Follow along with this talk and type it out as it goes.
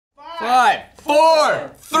5,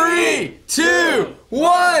 4, 3, 2,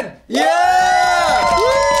 1. Yeah! Woo!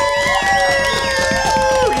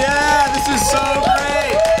 Yeah, this is so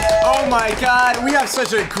great. Oh my God, we have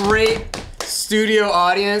such a great studio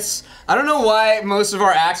audience. I don't know why most of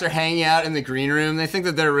our acts are hanging out in the green room. They think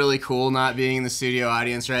that they're really cool not being in the studio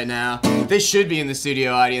audience right now. They should be in the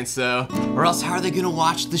studio audience though, or else how are they gonna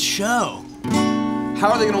watch the show? How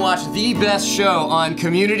are they gonna watch the best show on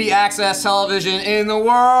community access television in the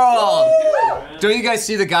world? Don't you guys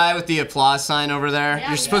see the guy with the applause sign over there? Yeah,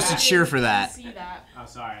 You're supposed to cheer for that. I see that. Oh,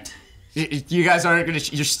 sorry. You guys aren't gonna,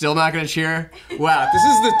 you're still not gonna cheer? Wow, this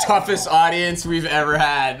is the toughest audience we've ever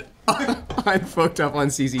had. I'm fucked up on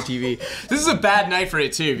CCTV. This is a bad night for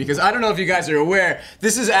it too, because I don't know if you guys are aware,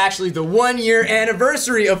 this is actually the 1-year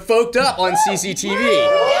anniversary of Folked Up on CCTV.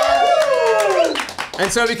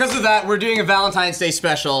 And so because of that, we're doing a Valentine's Day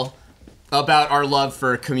special about our love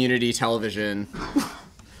for community television.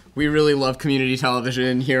 We really love community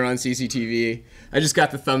television here on CCTV. I just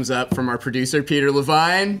got the thumbs up from our producer, Peter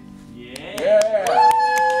Levine.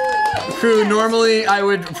 Who normally I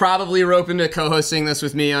would probably rope into co-hosting this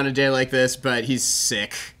with me on a day like this, but he's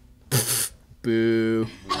sick. Boo.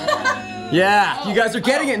 Yeah, you guys are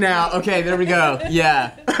getting it now. Okay, there we go.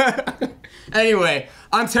 Yeah. Anyway,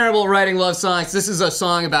 I'm terrible at writing love songs. This is a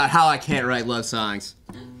song about how I can't write love songs.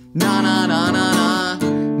 Na na na na na,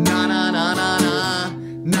 na na na na na,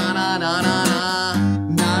 na na na na na.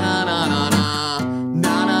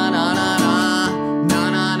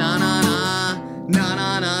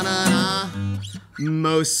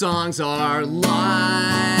 Most songs are lies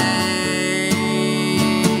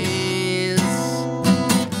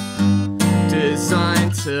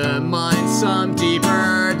designed to mine some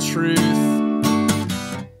deeper truth.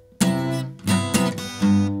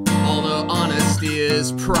 Although honesty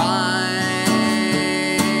is prize,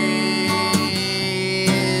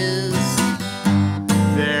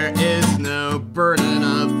 there is no burden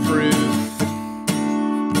of proof.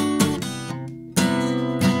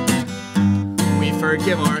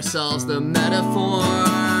 Forgive ourselves the metaphors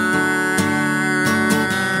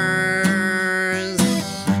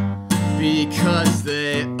because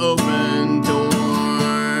they open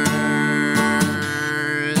doors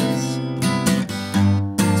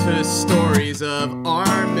to stories of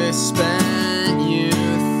our misspent youth.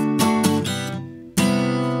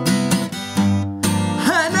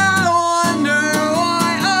 And I wonder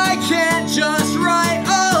why I can't just write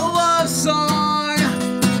a love song.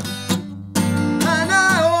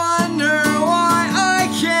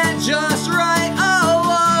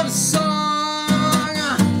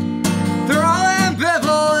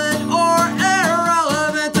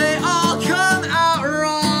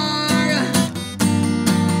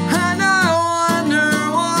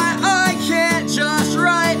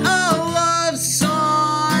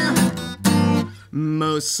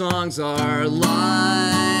 Most songs are lies.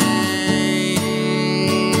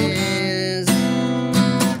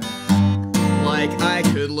 Like I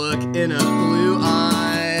could look in a blue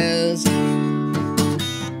eyes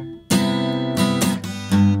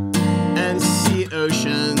and see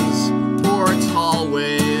oceans or tall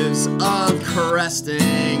waves of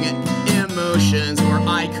caressing emotions, or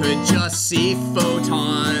I could just see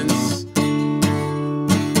photons.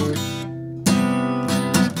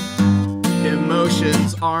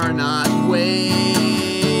 Emotions are not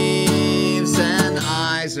waves, and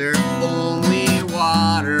eyes are only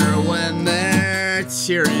water when they're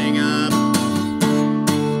tearing up.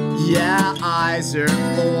 Yeah, eyes are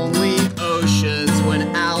only oceans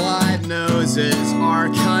when allied noses are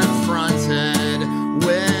confronted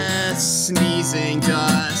with sneezing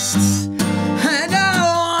dust. And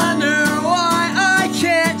I wonder why I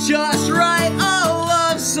can't just write a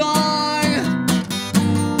love song.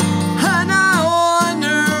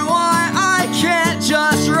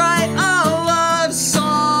 Just write a love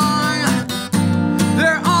song.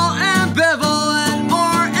 They're all ambivalent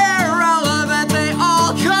or irrelevant. They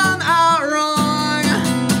all come out wrong.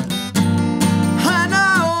 And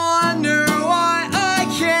I wonder why I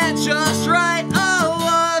can't just write a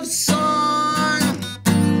love song.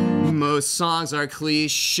 Most songs are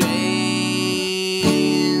cliches,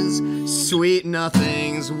 sweet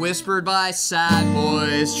nothings whispered by sad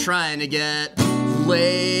boys trying to get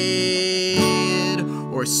laid.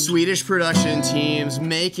 Or Swedish production teams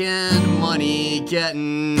making money,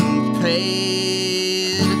 getting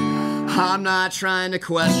paid. I'm not trying to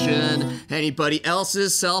question anybody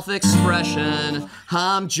else's self-expression.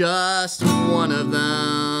 I'm just one of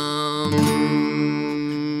them.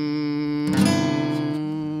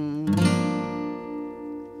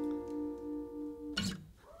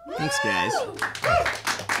 Thanks, guys.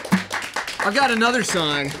 I've got another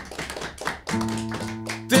song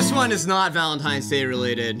This one is not Valentine's Day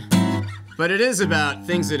related, but it is about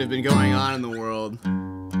things that have been going on in the world.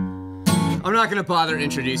 I'm not gonna bother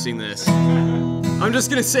introducing this. I'm just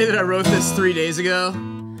gonna say that I wrote this 3 days ago,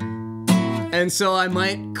 and so I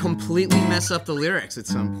might completely mess up the lyrics at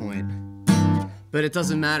some point. But it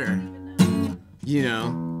doesn't matter. You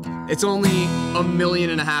know, it's only 1.5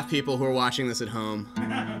 million people who are watching this at home.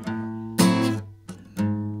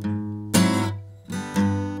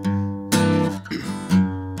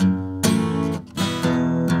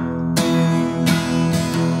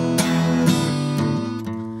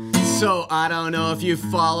 So I don't know if you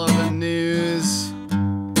follow the news,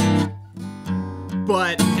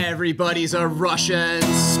 but everybody's a Russian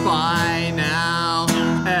spy now.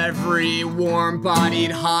 Every warm-bodied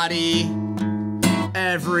hottie,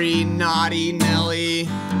 every naughty Nelly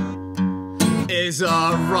is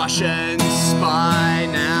a Russian spy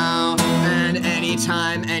now. And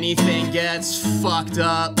anytime anything gets fucked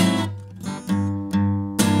up,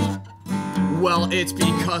 well, it's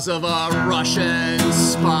because of a Russian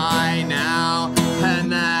spy now.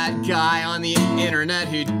 And that guy on the internet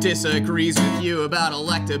who disagrees with you about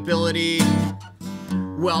electability,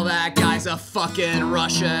 well, that guy's a fucking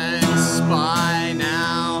Russian spy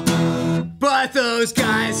now. But those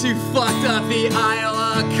guys who fucked up the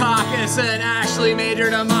Iowa caucus and actually made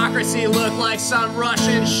your democracy look like some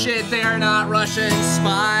Russian shit, they're not Russian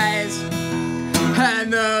spies.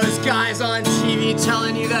 And those guys on TV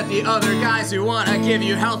telling you that the other guys who want to give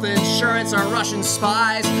you health insurance are Russian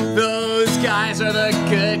spies, those guys are the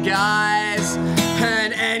good guys.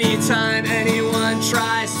 And anytime anyone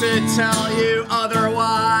tries to tell you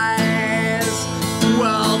otherwise,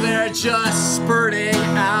 well, they're just spurting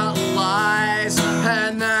out lies.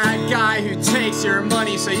 And that guy who takes your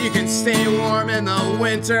money so you can stay warm in the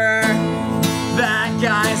winter, that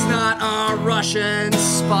guy's not a Russian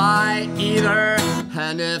spy either.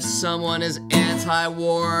 And if someone is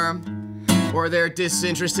anti-war, or they're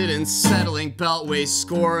disinterested in settling Beltway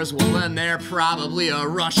scores, well then they're probably a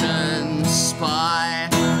Russian spy.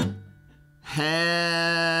 And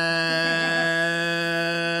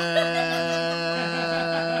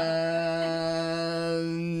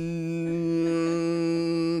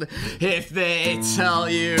if they tell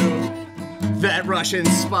you that Russian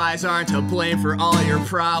spies aren't to blame for all your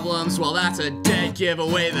problems, well, that's a dead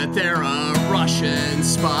giveaway that they're a Russian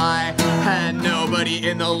spy. And nobody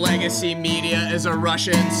in the legacy media is a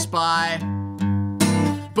Russian spy,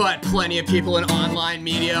 but plenty of people in online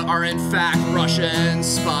media are in fact Russian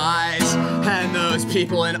spies. And those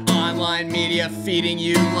people in online media feeding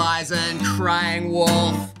you lies and crying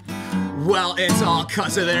wolf, well, it's all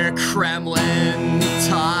 'cause of their Kremlin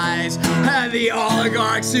ties. And the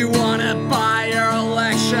oligarchs who wanna buy your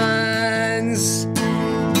elections,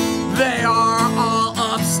 they are all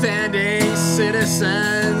upstanding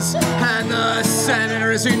citizens. And the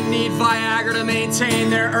senators who need Viagra to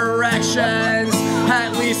maintain their erections,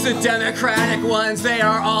 at least the Democratic ones, they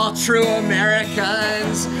are all true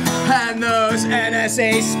Americans. And those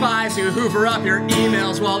NSA spies who hoover up your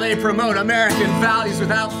emails while they promote American values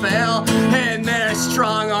without fail, in their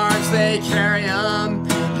strong arms they carry them.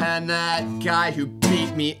 And that guy who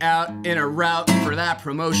beat me out in a rout for that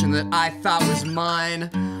promotion that I thought was mine,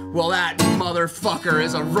 well, that motherfucker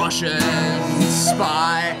is a Russian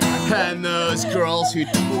spy. And those girls who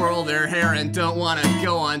twirl their hair and don't want to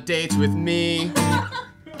go on dates with me,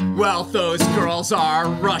 well, those girls are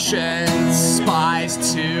Russian spies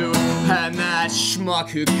too. And that schmuck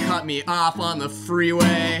who cut me off on the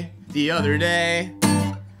freeway the other day,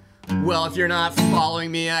 well, if you're not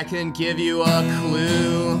following me, I can give you a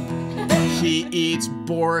clue. He eats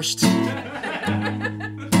borscht.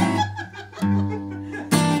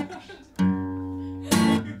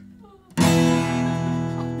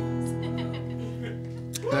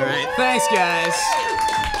 Alright, thanks guys.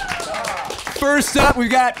 First up, we've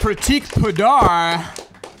got Prateek Podar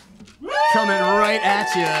coming right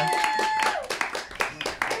at you.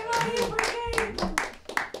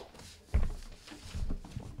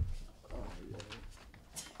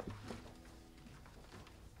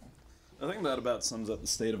 I think that about sums up the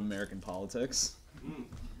state of American politics.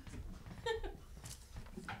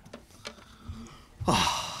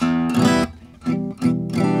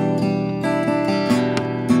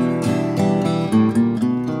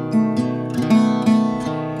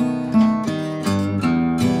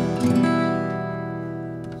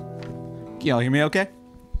 Y'all hear me okay?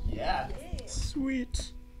 Yeah.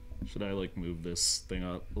 Sweet. Should I, like, move this thing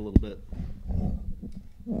up a little bit?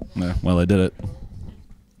 No, well, I did it.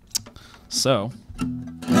 So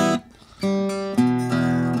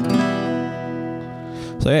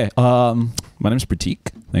hey, my name's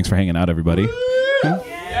Prateek. Thanks for hanging out, everybody.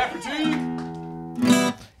 Yeah,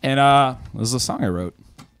 Prateek. And this is a song I wrote.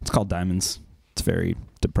 It's called Diamonds. It's very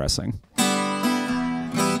depressing.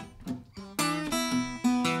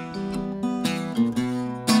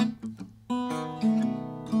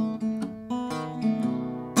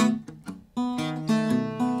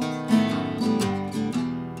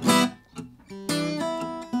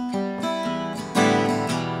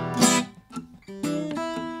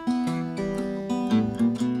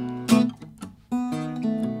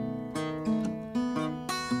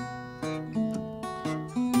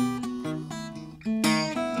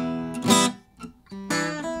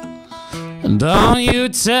 Don't you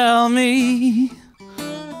tell me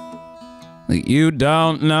that you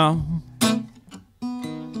don't know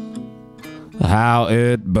how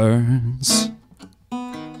it burns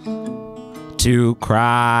to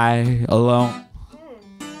cry alone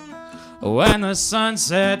when the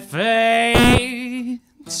sunset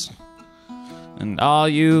fades and all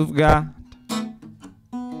you've got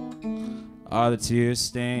are the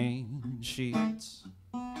tear-stained sheets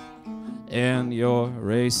and your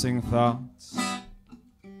racing thoughts.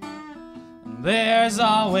 There's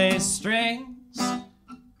always strings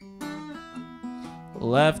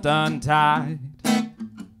left untied.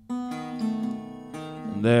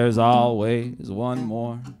 And there's always one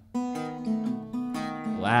more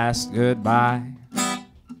last goodbye.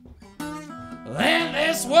 Then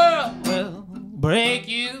this world will break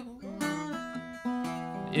you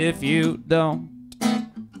if you don't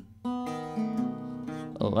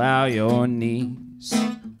allow your knees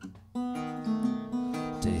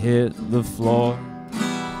to hit the floor.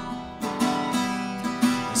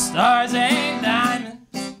 The stars ain't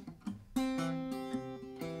diamonds,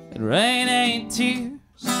 and rain ain't tears.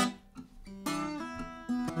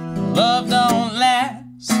 Love don't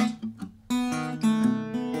last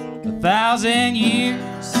 1,000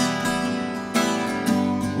 years.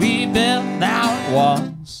 We build our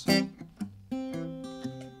walls,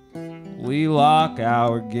 we lock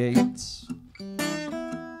our gates,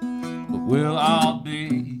 but we'll all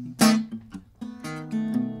be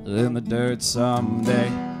in the dirt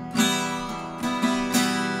someday.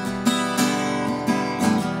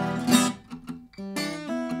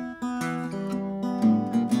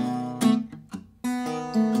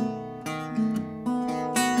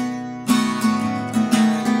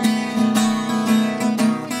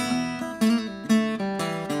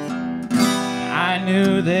 I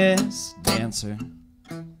knew this dancer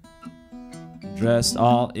dressed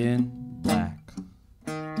all in black,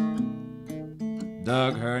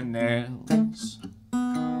 dug her nails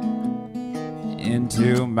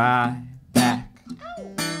into my back.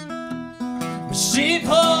 But she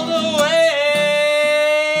pulled away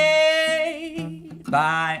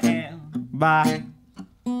by and by.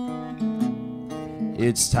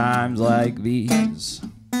 It's times like these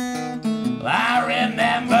I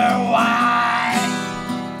remember why.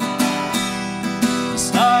 The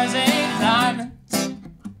stars ain't diamonds,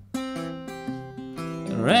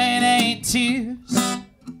 the rain ain't tears.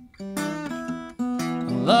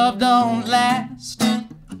 Love don't last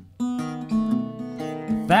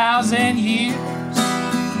 1,000 years.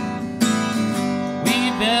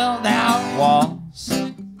 We build our walls,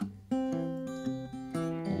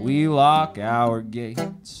 we lock our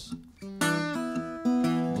gates,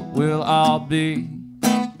 but we'll all be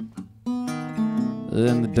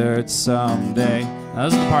in the dirt someday. Now,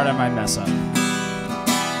 this is the part I might mess up.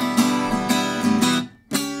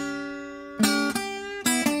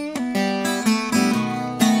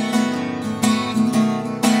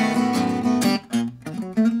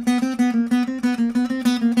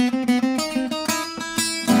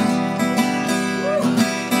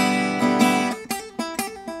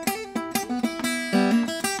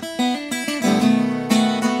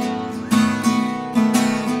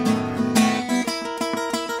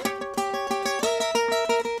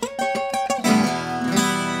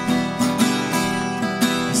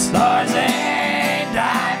 Stars ain't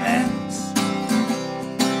diamonds,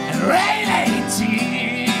 and rain ain't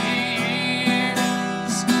tears,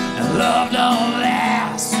 and love don't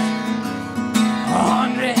last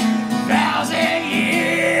 100,000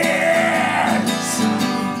 years.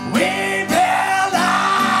 We build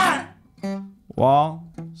our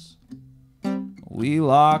walls, we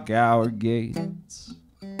lock our gates,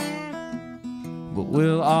 but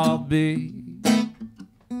we'll all be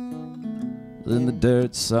in the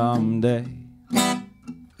dirt someday.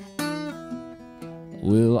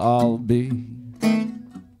 We'll all be in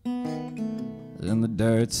the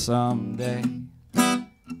dirt someday.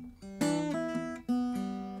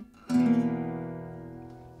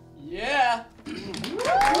 Yeah.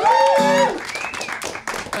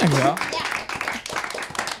 There you go.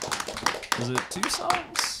 Is it 2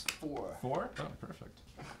 songs? 4. 4? Oh, perfect.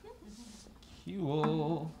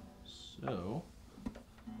 Cool. So,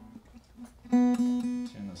 tune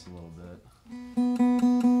this a little bit.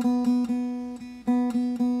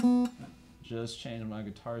 Just changed my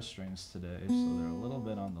guitar strings today, so they're a little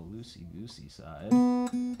bit on the loosey-goosey side.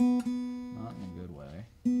 Not in a good way.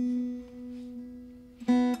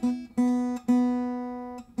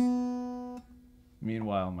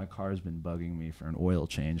 Meanwhile, my car's been bugging me for an oil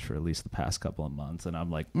change for at least the past couple of months, and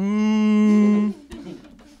I'm like,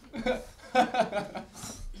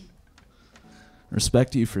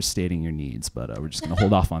 Respect you for stating your needs, but we're just going to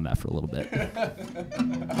hold off on that for a little bit.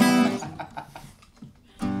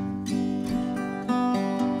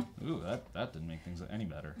 Ooh, that didn't make things any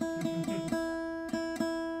better.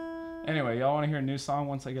 Anyway, y'all want to hear a new song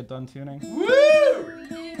once I get done tuning? Woo!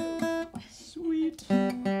 Sweet.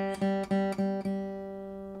 There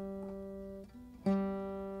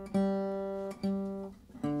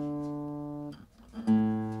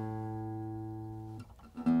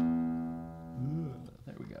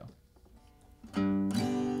we go.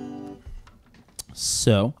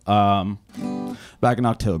 So, back in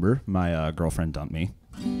October, my girlfriend dumped me.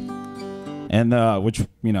 And, which,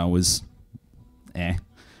 you know, was and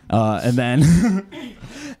then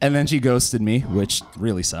and then she ghosted me, which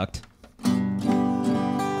really sucked.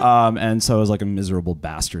 And so I was like a miserable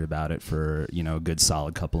bastard about it for, you know, a good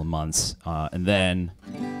solid couple of months. And then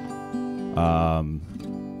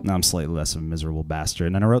now I'm slightly less of a miserable bastard,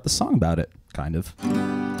 and then I wrote the song about it, kind of.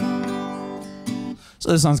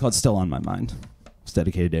 So this song's called Still on My Mind. It's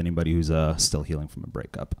dedicated to anybody who's still healing from a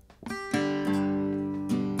breakup.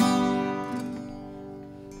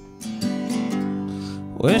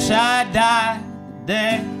 Wish I died the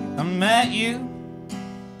day I met you.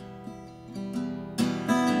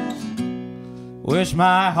 Wish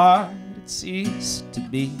my heart had ceased to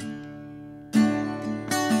beat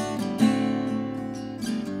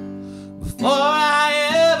before I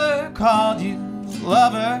ever called you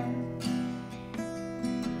lover,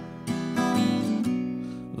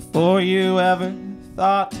 before you ever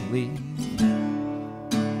thought to leave.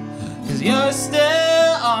 'Cause you're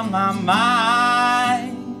still on my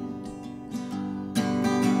mind,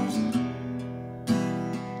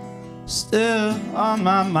 still on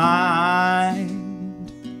my mind.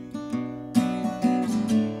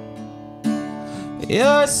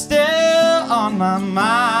 You're still on my mind,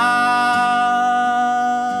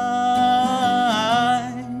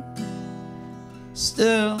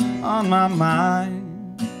 still on my mind.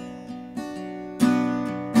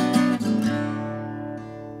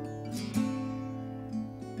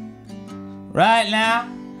 Right now,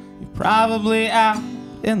 you're probably out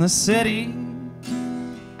in the city.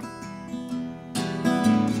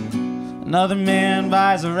 Another man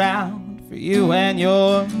buys around for you and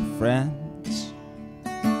your friends,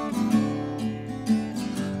 and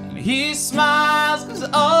he smiles 'cause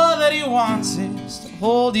all that he wants is to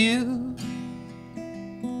hold you.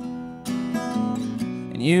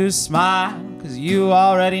 And you smile 'cause you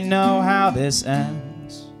already know how this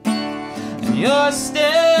ends. And you're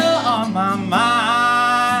still on my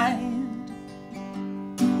mind,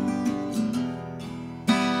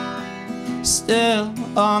 still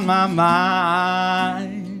on my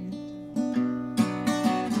mind.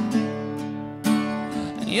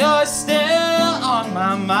 And you're still on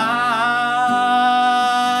my mind,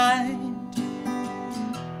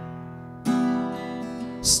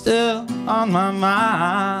 still on my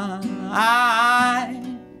mind.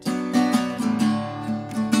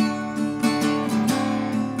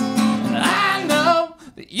 And I know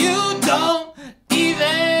that you don't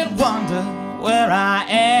even wonder where I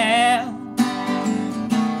am,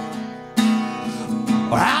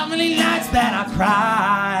 or how many nights that I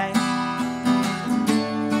cried.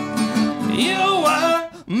 You were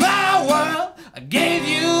my world, I gave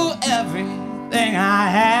you everything I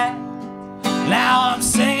had. Now I'm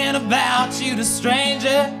singing about you to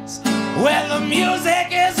strangers. When the music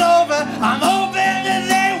is over, I'm hoping that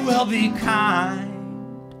they will be kind.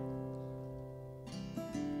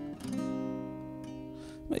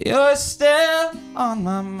 But you're still on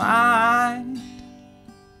my mind,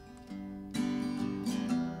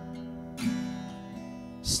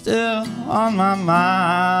 still on my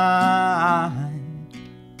mind.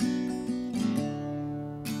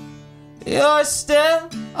 You're still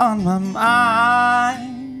on my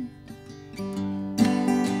mind,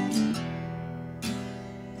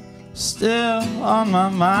 still on my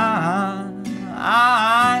mind.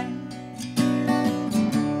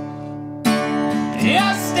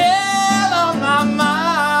 You're still on my mind,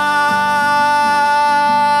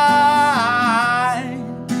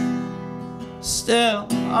 still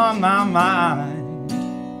on my mind.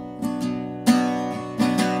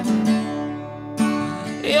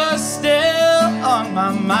 You're still on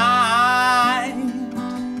my mind.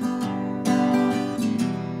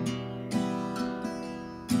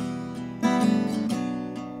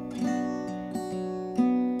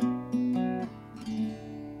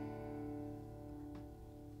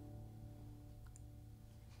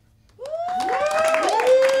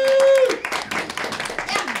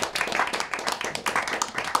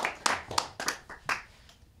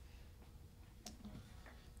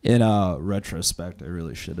 In retrospect, I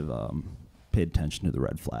really should have paid attention to the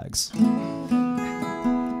red flags.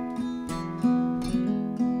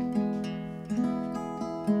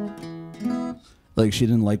 Like, she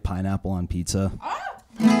didn't like pineapple on pizza.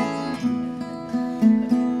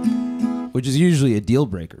 Which is usually a deal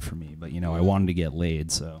breaker for me, but, you know, I wanted to get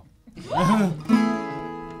laid, so.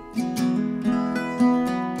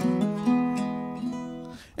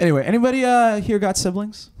 Anyway, anybody here got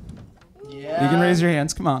siblings? You can raise your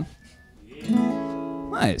hands. Come on. Yeah.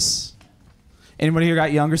 Nice. Anybody here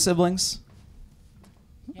got younger siblings?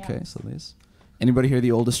 Yeah. Okay, so these. Anybody here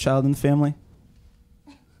the oldest child in the family?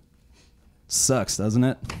 Sucks, doesn't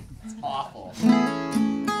it? It's awful.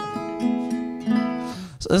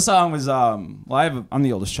 So this song was, I'm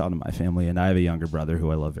the oldest child in my family, and I have a younger brother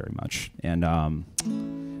who I love very much. And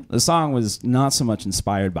the song was not so much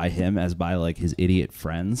inspired by him as by like his idiot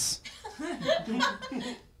friends.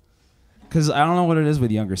 Because I don't know what it is with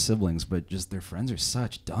younger siblings, but just their friends are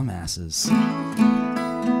such dumbasses.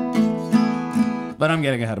 But I'm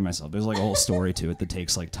getting ahead of myself. There's like a whole story to it that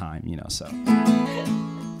takes like time, you know, so.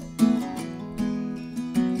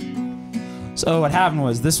 So what happened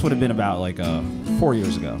was, this would have been about like 4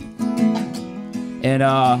 years ago. And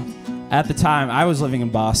at the time, I was living in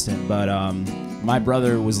Boston, but my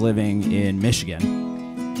brother was living in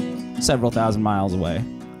Michigan, several thousand miles away.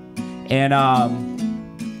 And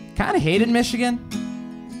kind of hated Michigan.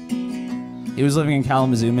 He was living in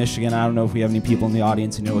Kalamazoo, Michigan. I don't know if we have any people in the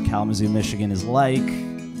audience who know what Kalamazoo, Michigan is like.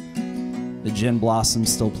 The Gin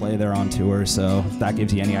Blossoms still play there on tour, so if that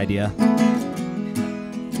gives you any idea.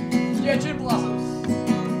 Yeah, Gin Blossoms.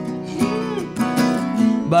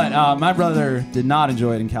 But my brother did not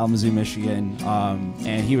enjoy it in Kalamazoo, Michigan,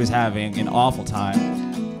 and he was having an awful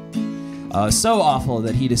time. So awful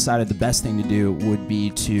that he decided the best thing to do would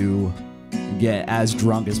be to get as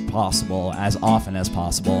drunk as possible, as often as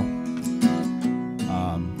possible.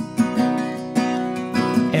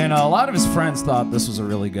 And a lot of his friends thought this was a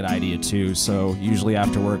really good idea too, so usually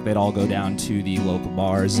after work they'd all go down to the local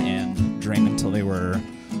bars and drink until they were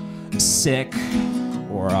sick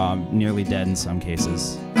or nearly dead in some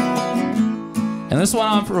cases. And this went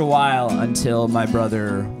on for a while until my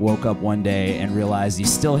brother woke up one day and realized he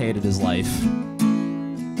still hated his life.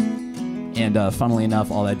 And funnily enough,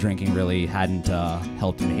 all that drinking really hadn't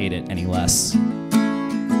helped him hate it any less.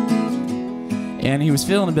 And he was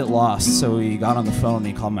feeling a bit lost, so he got on the phone and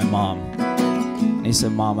he called my mom. And he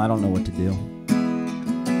said, "Mom, I don't know what to do."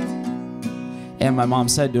 And my mom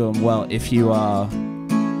said to him, "Well, if you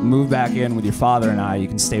move back in with your father and I, you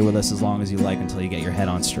can stay with us as long as you like until you get your head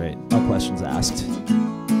on straight. No questions asked."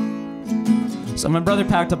 So my brother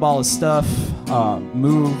packed up all his stuff,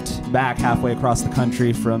 moved back halfway across the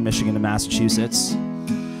country from Michigan to Massachusetts.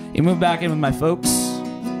 He moved back in with my folks,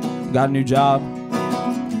 got a new job,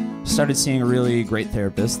 started seeing a really great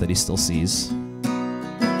therapist that he still sees.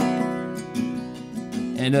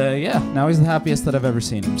 And yeah, now he's the happiest that I've ever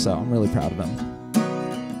seen him, so I'm really proud of him.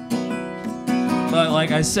 But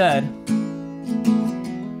like I said,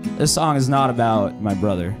 this song is not about my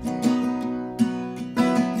brother.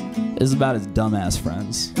 It's about his dumbass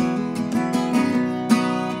friends.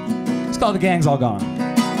 It's called The Gang's All Gone.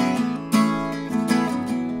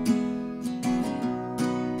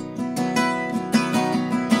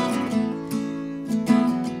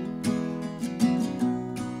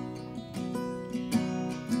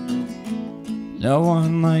 No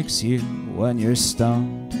one likes you when you're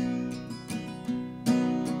stoned.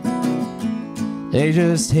 They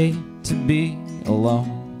just hate to be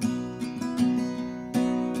alone.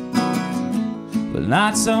 But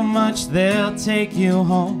not so much they'll take you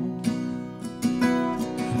home.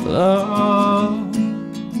 Oh.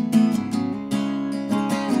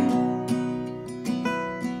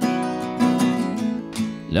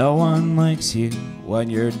 No one likes you when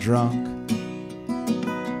you're drunk.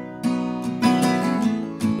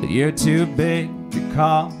 But you're too big to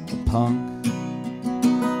call a punk.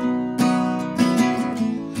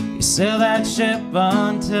 You sail that ship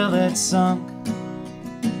until it's sunk.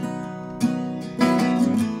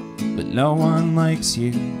 But no one likes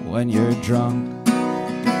you when you're drunk.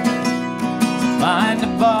 Find a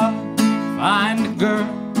bar, find a girl,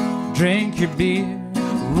 drink your beer,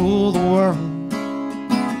 rule the world.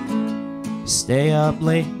 Stay up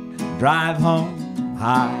late, drive home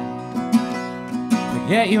high.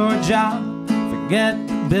 Forget your job, forget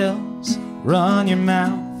the bills, run your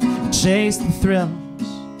mouth, chase the thrills.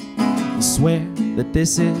 I swear that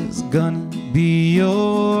this is gonna be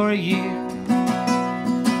your year.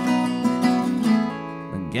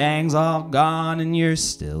 The gang's all gone and you're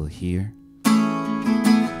still here.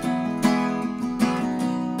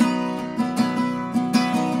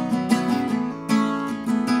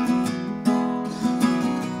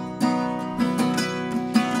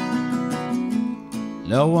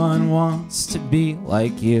 No one wants to be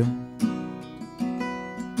like you.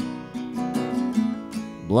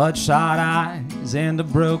 Bloodshot eyes and a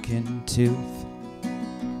broken tooth.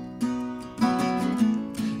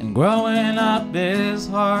 And growing up is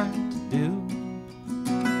hard to do.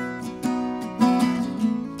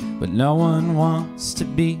 But no one wants to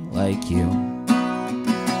be like you.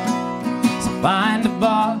 So find a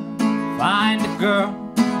bar, find a girl,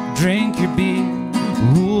 drink your beer,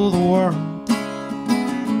 rule the world.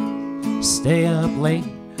 Stay up late,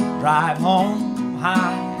 drive home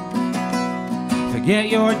high. Forget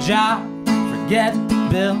your job, forget the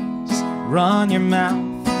bills, run your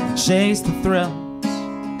mouth, chase the thrills.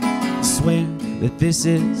 I swear that this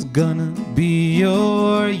is gonna be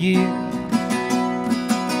your year.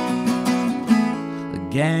 The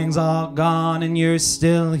gang's all gone and you're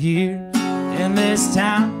still here in this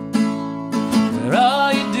town where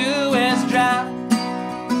all you do is drive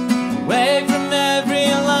away from every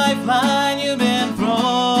lifeline you've been thrown.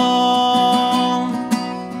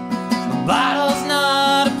 A bottle's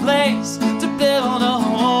not a place to build a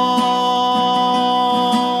home.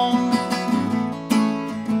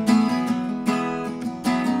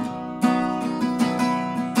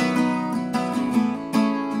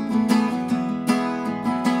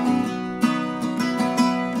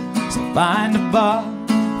 So find a bar,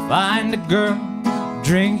 find a girl,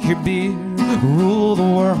 drink your beer, rule the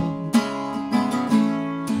world.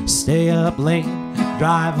 Stay up late,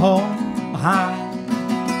 drive home high.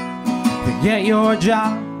 Forget your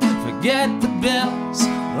job, forget the bills,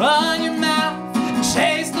 run your mouth,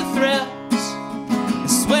 chase the thrills. I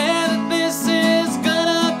swear that this is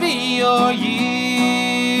gonna be your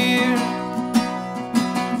year.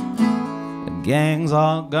 The gang's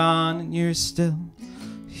all gone and you're still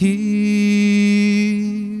here.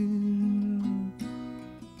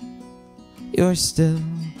 You're still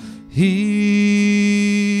here.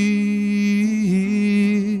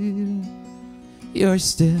 You're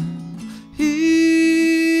still here.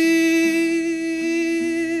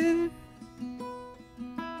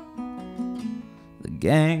 The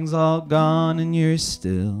gang's all gone and you're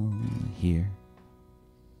still here.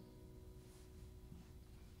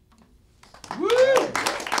 Woo!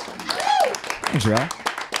 Thanks, y'all.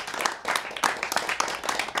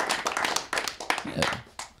 Yeah.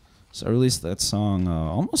 So I released that song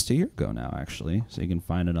almost a year ago now, actually. So you can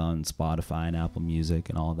find it on Spotify and Apple Music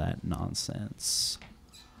and all that nonsense.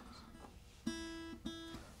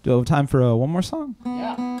 Do I have time for one more song?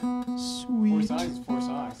 Yeah. Sweet. 4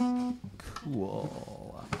 songs.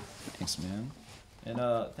 Cool. Thanks, man. And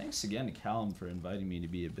thanks again to Callum for inviting me to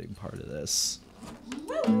be a big part of this.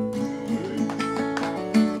 Oh,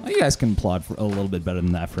 you guys can applaud for a little bit better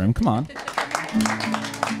than that for him. Come on.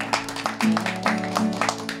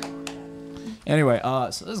 Anyway, so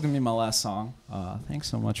this is going to be my last song. Thanks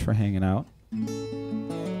so much for hanging out.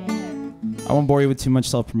 I won't bore you with too much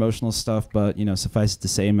self-promotional stuff, but, you know, suffice it to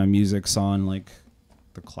say, my music's on, like,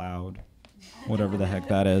 the cloud, whatever the heck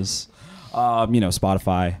that is. You know,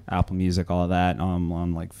 Spotify, Apple Music, all of that.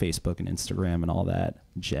 On, like, Facebook and Instagram and all that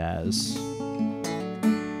jazz.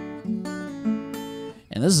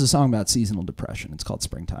 And this is a song about seasonal depression. It's called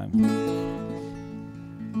Springtime.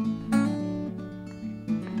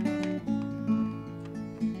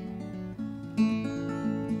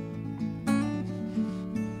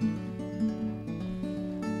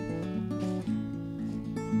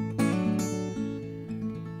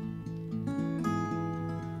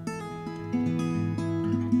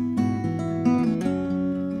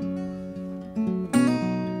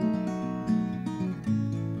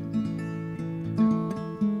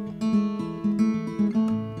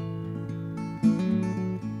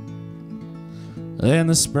 Then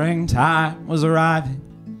the springtime was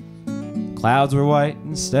arriving. Clouds were white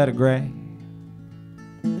instead of gray.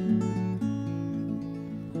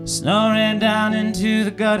 Snow ran down into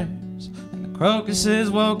the gutters, and the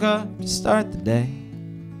crocuses woke up to start the day.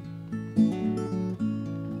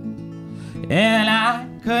 And I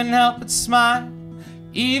couldn't help but smile,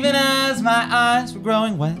 even as my eyes were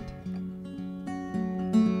growing wet.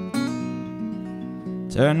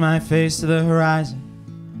 Turn my face to the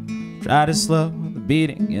horizon, try to slow the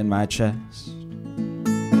beating in my chest.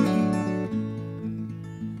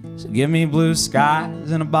 So give me blue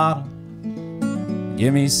skies in a bottle,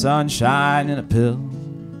 give me sunshine in a pill.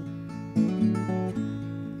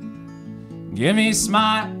 Give me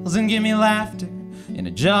smiles and give me laughter in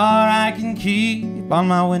a jar I can keep on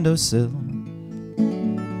my windowsill.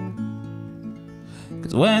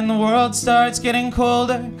 'Cause when the world starts getting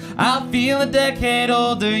colder, I'll feel a decade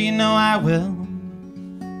older, you know I will.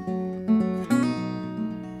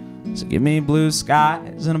 So give me blue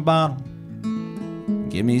skies in a bottle,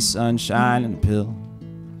 give me sunshine in a pill.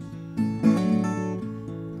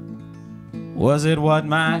 Was it what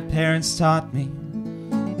my parents taught me?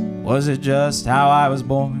 Was it just how I was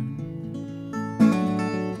born?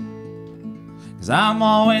 'Cause I'm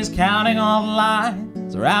always counting all the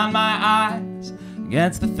lines around my eyes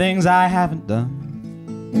against the things I haven't done.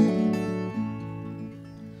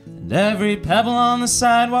 And every pebble on the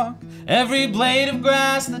sidewalk, every blade of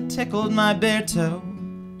grass that tickled my bare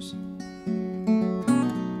toes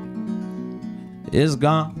is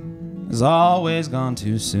gone, is always gone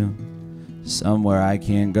too soon, somewhere I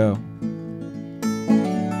can't go.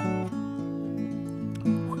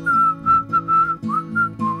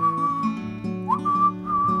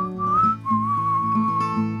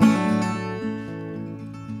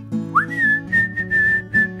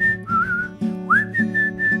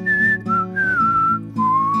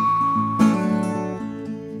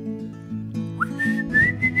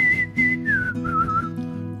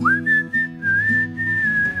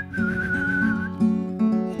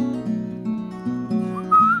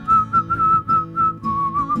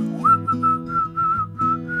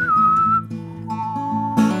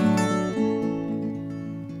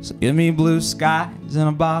 Give me blue skies in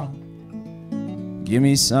a bottle, give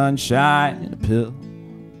me sunshine in a pill.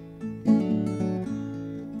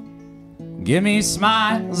 Give me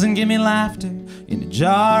smiles and give me laughter in a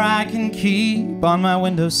jar I can keep on my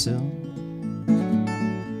windowsill.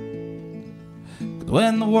 'Cause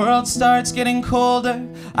when the world starts getting colder,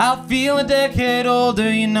 I'll feel a decade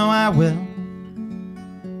older, you know I will.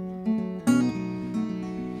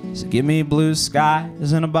 So give me blue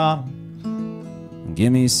skies in a bottle,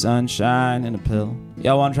 give me sunshine in a pill.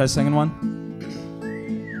 Y'all want to try singing one?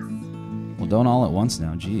 Well, don't all at once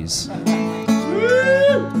now, jeez.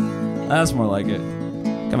 That's more like it.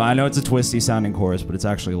 Come on, I know it's a twisty sounding chorus, but it's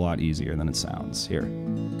actually a lot easier than it sounds. Here,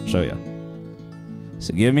 I'll show you.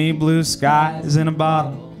 So give me blue skies in a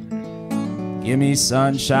bottle, give me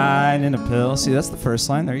sunshine in a pill. See, that's the first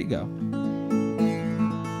line, there you go.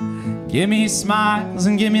 Give me smiles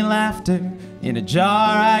and give me laughter in a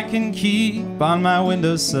jar I can keep on my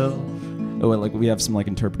windowsill. Oh, wait, like we have some like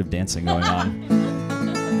interpretive dancing going on.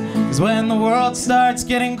 'Cause when the world starts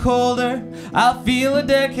getting colder, I'll feel a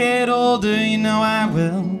decade older, you know I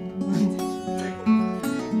will.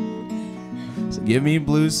 So give me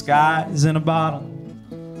blue skies in a bottle,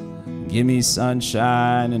 give me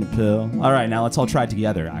sunshine in a pill. All right, now let's all try it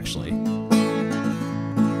together, actually.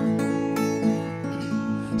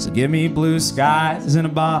 So give me blue skies in a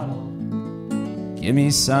bottle, give me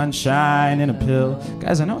sunshine in a pill.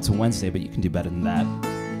 Guys, I know it's a Wednesday, but you can do better than that.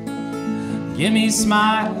 Give me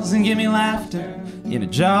smiles and give me laughter in a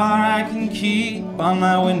jar I can keep on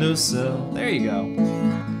my windowsill. There you go.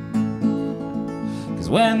 'Cause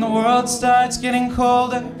when the world starts getting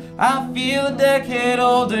colder, I'll feel a decade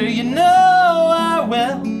older, you know I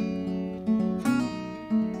will.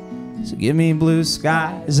 So give me blue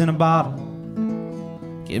skies in a bottle,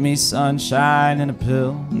 give me sunshine in a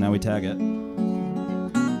pill. Now we tag it.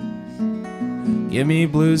 Give me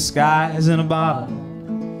blue skies in a bottle,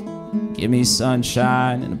 give me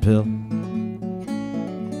sunshine in a pill.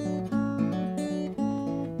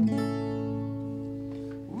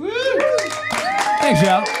 Woo! Thanks,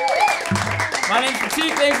 y'all. My name's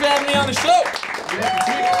Prateek. Thanks for having me on the show.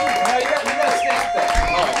 Yeah, you gotta stand there.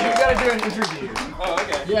 Oh, you gotta do an interview. Oh,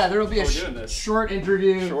 okay. Yeah, there will be a short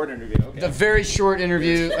interview. Short interview, okay. A very short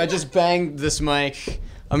interview. I just banged this mic.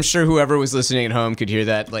 I'm sure whoever was listening at home could hear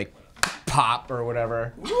that, like, pop or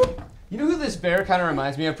whatever. You know who this bear kind of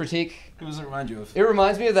reminds me of, Prateek? Who does it remind you of? It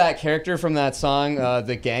reminds me of that character from that song,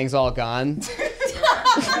 The Gang's All Gone.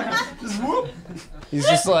 Just whoop. He's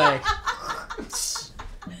just like...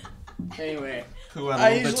 Anyway,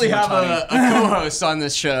 I usually have a co-host on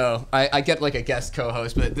this show. I get like a guest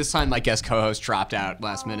co-host, but this time my guest co-host dropped out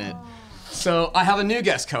last minute. So I have a new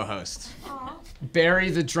guest co-host. Barry,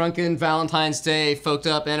 the drunken Valentine's Day folked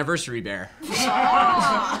up anniversary bear.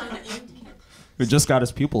 Who just got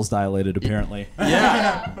his pupils dilated, apparently.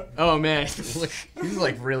 Yeah. Oh man, look, he's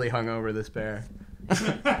like really hungover, this bear.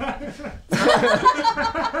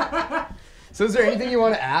 So is there anything you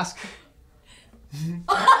want to ask? The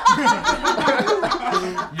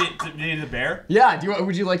bear? Yeah,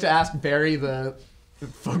 would you like to ask Barry, the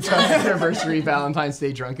FOLKED Anniversary Valentine's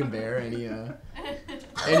Day Drunken Bear, any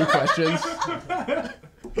questions?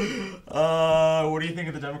 What do you think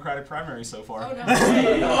of the Democratic primary so far? Oh, no.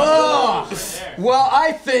 Oh! Well,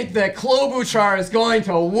 I think that Klobuchar is going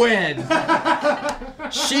to win.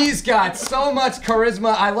 She's got so much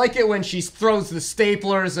charisma. I like it when she throws the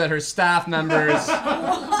staplers at her staff members.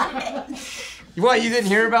 What, you didn't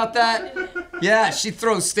hear about that? Yeah, she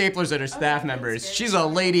throws staplers at her staff members. She's a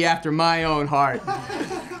lady after my own heart.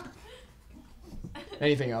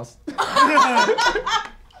 Anything else?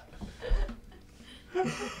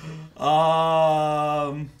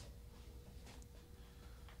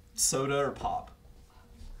 Soda or pop?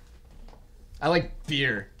 I like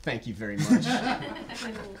beer. Thank you very much.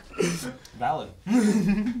 Valid.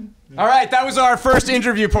 All right, that was our first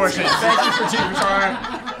interview portion. Thank you for T-Guitar.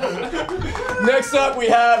 Next up, we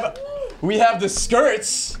have the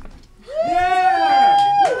Skirts. Yeah!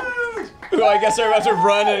 Who I guess are about to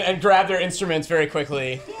run and grab their instruments very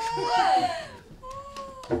quickly.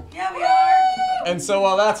 Yeah, we are. And so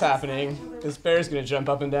while that's happening, this bear's gonna jump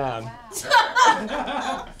up and down.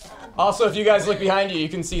 Also, if you guys look behind you, you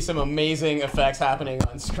can see some amazing effects happening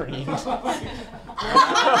on screen.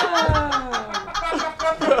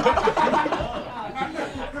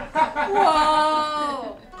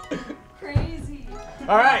 Whoa. Crazy.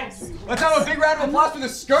 All right, let's have a big round of applause for the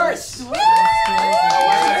Skirts. Woo!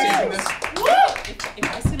 If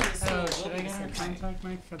I sit in the seat, Should I get a contact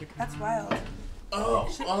mic for the camera? That's wild. Oh,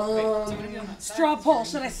 Straw poll.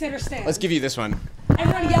 Should I sit or stand? let's give you this one.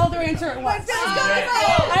 Everyone yell their answer at once.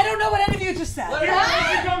 I don't know what any of you just said.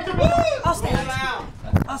 I'll stand.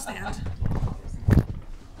 I'll stand.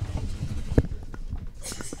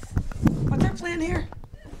 What's our plan here?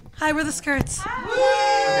 Hi, we're the Skirts. We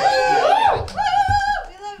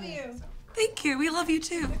love you. Thank you. We love you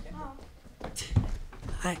too.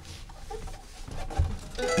 Hi.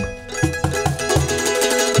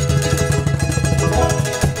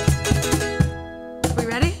 We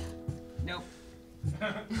ready? Nope.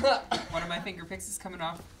 One of my finger picks is coming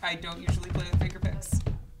off. I don't usually play with finger picks.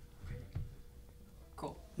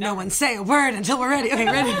 Cool. No one say a word until we're ready. Okay,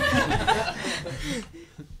 ready?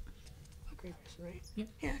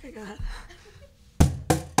 Yeah, okay, go ahead.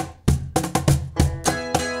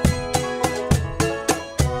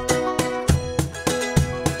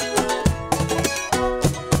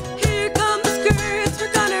 Here come the Skirts,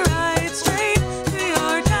 we're gonna ride straight to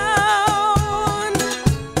your town.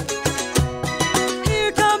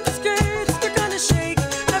 Here come the Skirts, we're gonna shake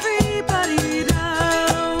everybody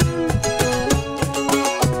down.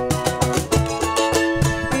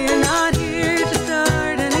 We're not here to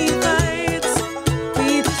start any fights.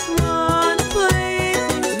 We just want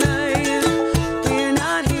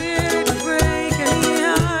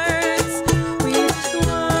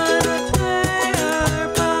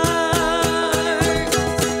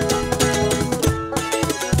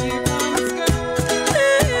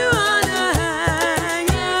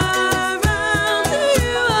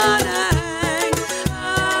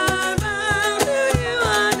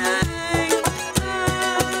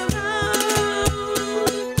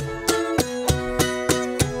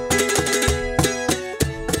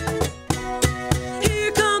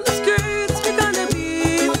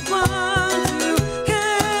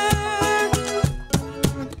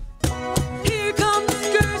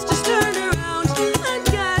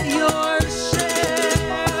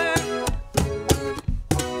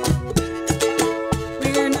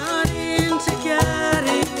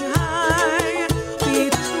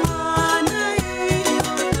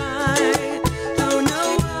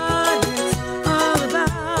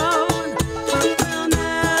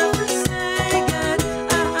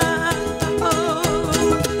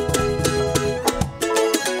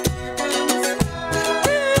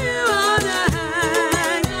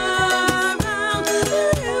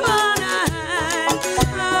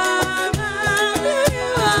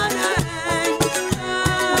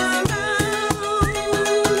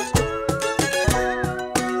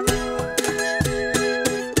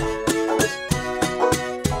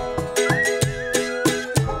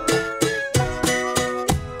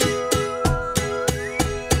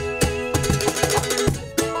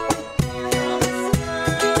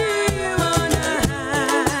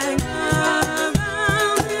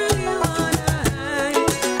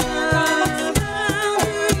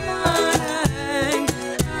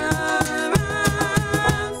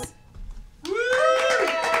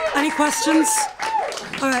questions?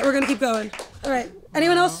 All right, we're gonna keep going. All right,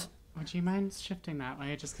 anyone else? Would you mind shifting that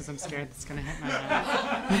way, just because I'm scared it's gonna hit my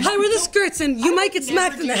head? Hi, we're the skirts, and you might get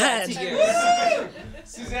smacked in the head.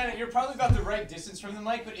 Susanna, you're probably about the right distance from the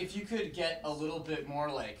mic, but if you could get a little bit more,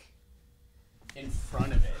 like, in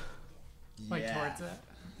front of it. Like towards it?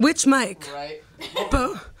 Which mic? Right?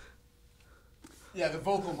 Yeah, the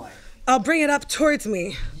vocal mic. I'll bring it up towards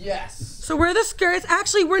me. Yes. So we're the skirts.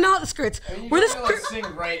 Actually, we're not the skirts. I mean, We're the like, skirts. sing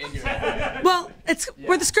right into it. Well,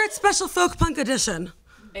 we're the skirts special folk punk edition.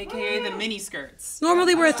 AKA the mini skirts.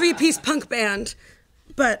 Normally we're a 3-piece punk band,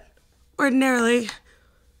 but ordinarily.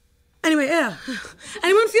 Anyway, yeah.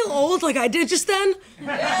 Anyone feel old like I did just then?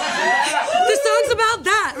 This song's about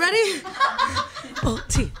that. Ready?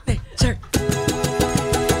 Ultimature.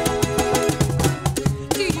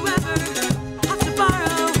 Do you ever have to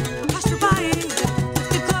borrow cash for buying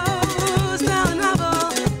the clothes, smell and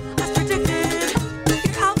rubble? As predicted,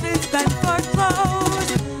 your outfit's bent for clothes.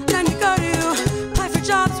 Then you go to apply for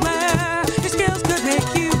jobs where your skills could make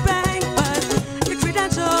you bang, but your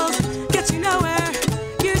credentials get you nowhere.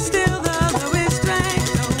 You're still the lowest rank.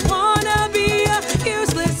 Don't wanna be a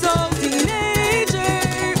useless old teenager,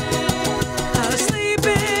 asleep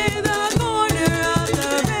in the corner of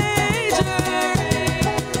the major.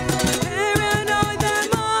 Paranoid that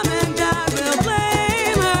mom and dad will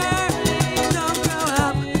blame her. Don't grow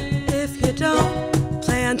up if you don't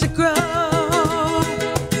plan to grow.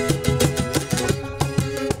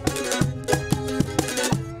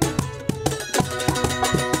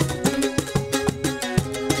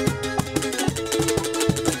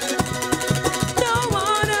 Don't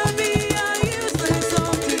wanna be a useless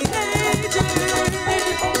old teenager,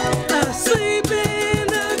 asleep in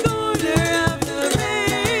the corner of the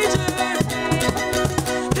major.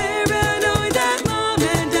 Paranoid that mom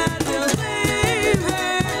and dad will blame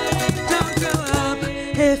her. Don't grow up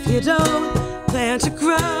if you don't plan to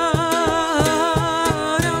grow.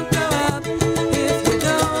 Don't grow up if you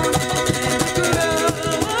don't plan to grow.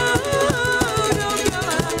 Don't grow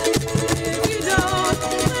up if you don't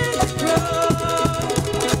plan to grow.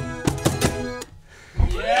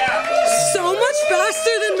 So much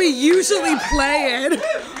faster than we usually play it.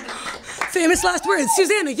 Famous last words.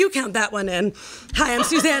 Susanna, you count that one in. Hi, I'm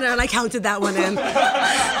Susanna, and I counted that one in.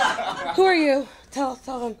 Who are you? Tell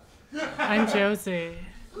them. I'm Josie.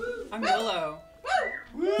 I'm Willow.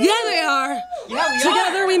 Yeah, they are. Yeah, we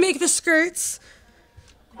Together are. we make the skirts.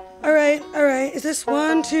 All right. Is this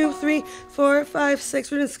 1, 2, 3, 4, 5,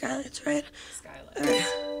 6? We're doing skylights, right? Skylight.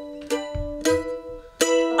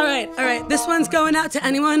 All right. This one's going out to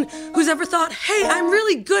anyone who's ever thought, hey, I'm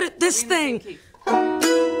really good at this thing.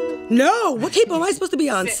 No, what capo am I supposed to be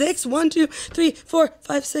on? 6? 1, 2, 3, 4,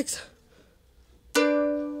 5, 6.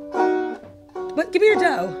 What? Give me your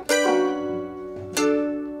dough.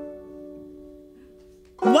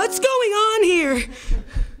 What's going on here?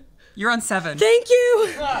 You're on 7. Thank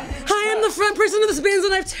you. Hi, I'm the front person of this band,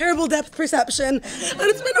 and I have terrible depth perception. And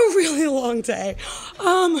it's been a really long day.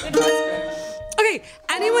 Okay,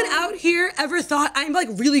 anyone out here ever thought I'm like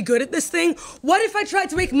really good at this thing? What if I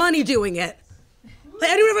tried to make money doing it?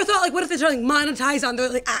 Like anyone ever thought like what if they tried to like monetize on their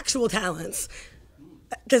like actual talents?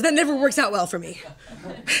 Because that never works out well for me.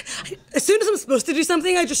 As soon as I'm supposed to do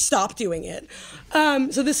something, I just stop doing it.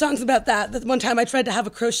 So this song's about that. That one time I tried to have a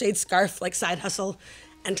crocheted scarf like side hustle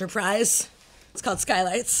enterprise. It's called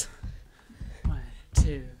Skylights. 1,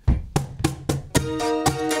 2.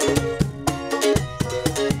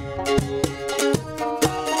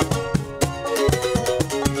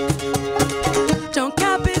 Don't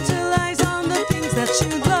capitalize on the things that you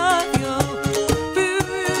love. You'll ruin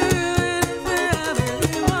it wherever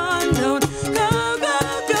you want. Don't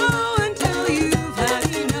go until you've had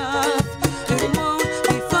enough. It won't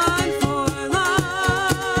be fun for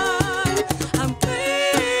long. I'm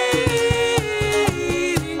waiting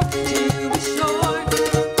to be sure.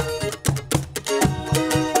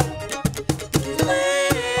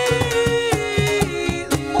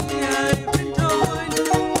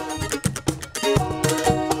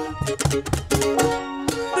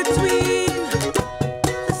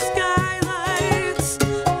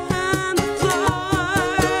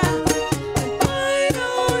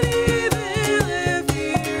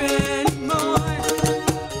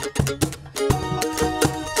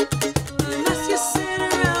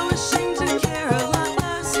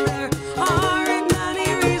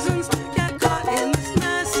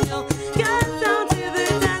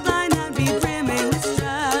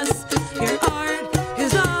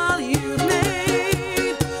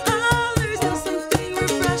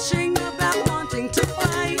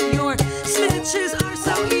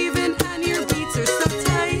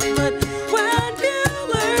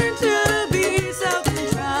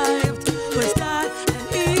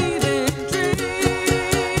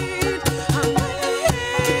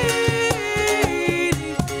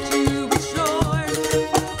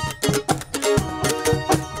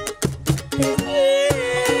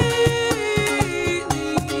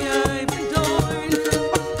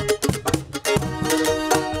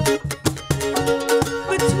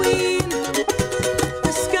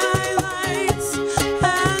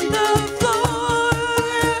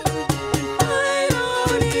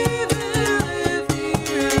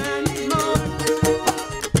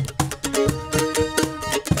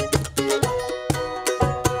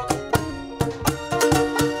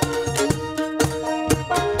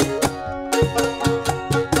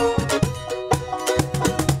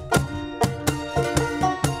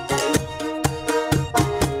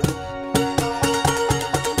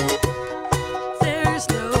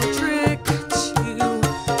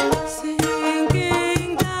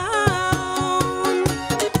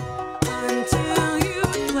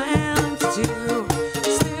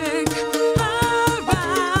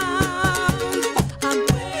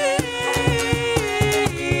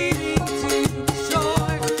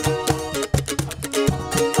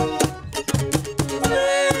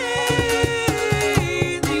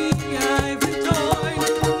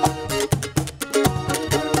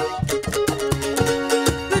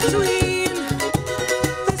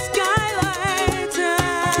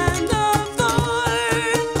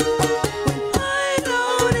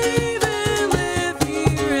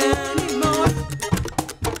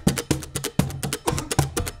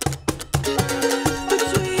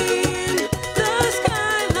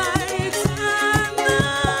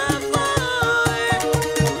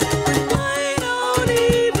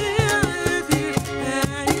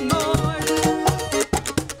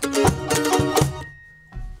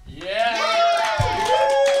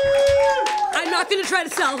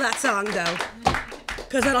 song, though,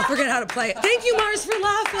 because then I'll forget how to play it. Thank you, Mars, for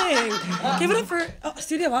laughing. Give it up for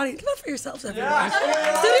studio audience. Give it up for yourselves, everyone.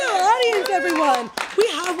 Studio audience, everyone. We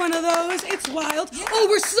have one of those. It's wild. Oh,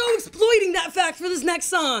 we're so exploiting that fact for this next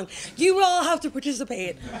song. You all have to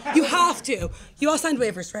participate. You have to. You all signed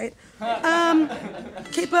waivers, right?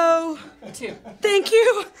 Capo. 2. Thank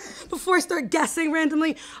you. Before I start guessing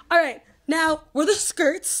randomly. All right, now we're the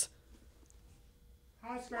Skirts.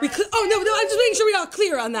 Oh no, I'm just making sure we all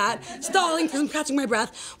clear on that. Stalling because I'm catching my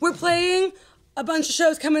breath. We're playing a bunch of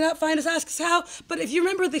shows coming up. Find us, ask us how. But if you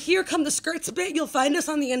remember the Here Come the Skirts bit, you'll find us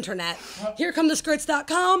on the internet.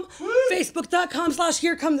 HereComeTheSkirts.com,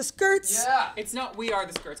 Facebook.com/HereComeTheSkirts. Yeah. It's not We Are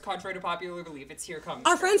the Skirts, contrary to popular belief. It's Here Come the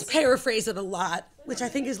Our Skirts. friends paraphrase it a lot, which I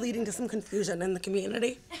think is leading to some confusion in the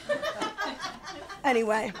community.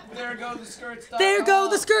 Anyway. There go the skirts. There go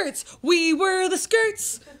the Skirts. We were the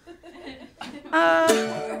Skirts.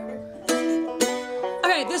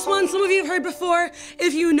 Okay, this one some of you have heard before.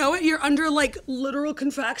 If you know it, you're under like literal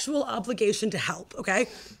contractual obligation to help, okay?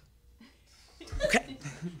 Okay.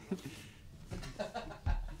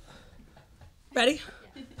 Ready?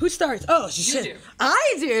 Who starts? Oh, shit. do.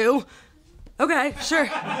 I do? Okay, sure.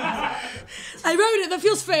 I wrote it, that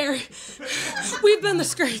feels fair. We've been the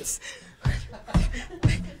Skirts.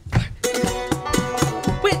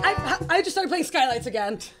 Wait, I just started playing Skylights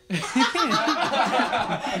again.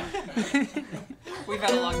 We've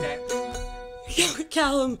had a long day.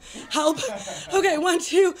 Callum, help. Okay, 1,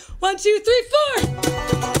 2, 1, 2, 3, 4.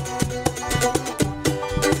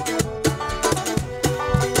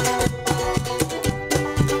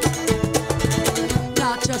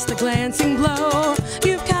 Not just a glancing blow,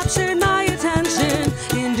 you've captured my attention,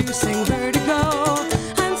 inducing vertigo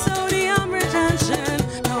and sodium retention.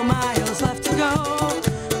 No miles left to go,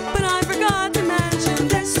 but I forgot to mention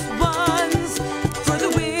this one's for the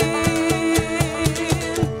win.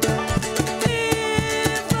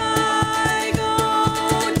 If I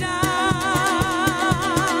go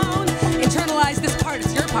down, internalize this part,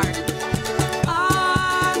 it's your part.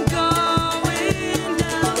 I'm going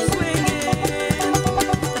down swinging.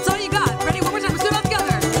 That's all you got. Ready? One more time. Let's do it all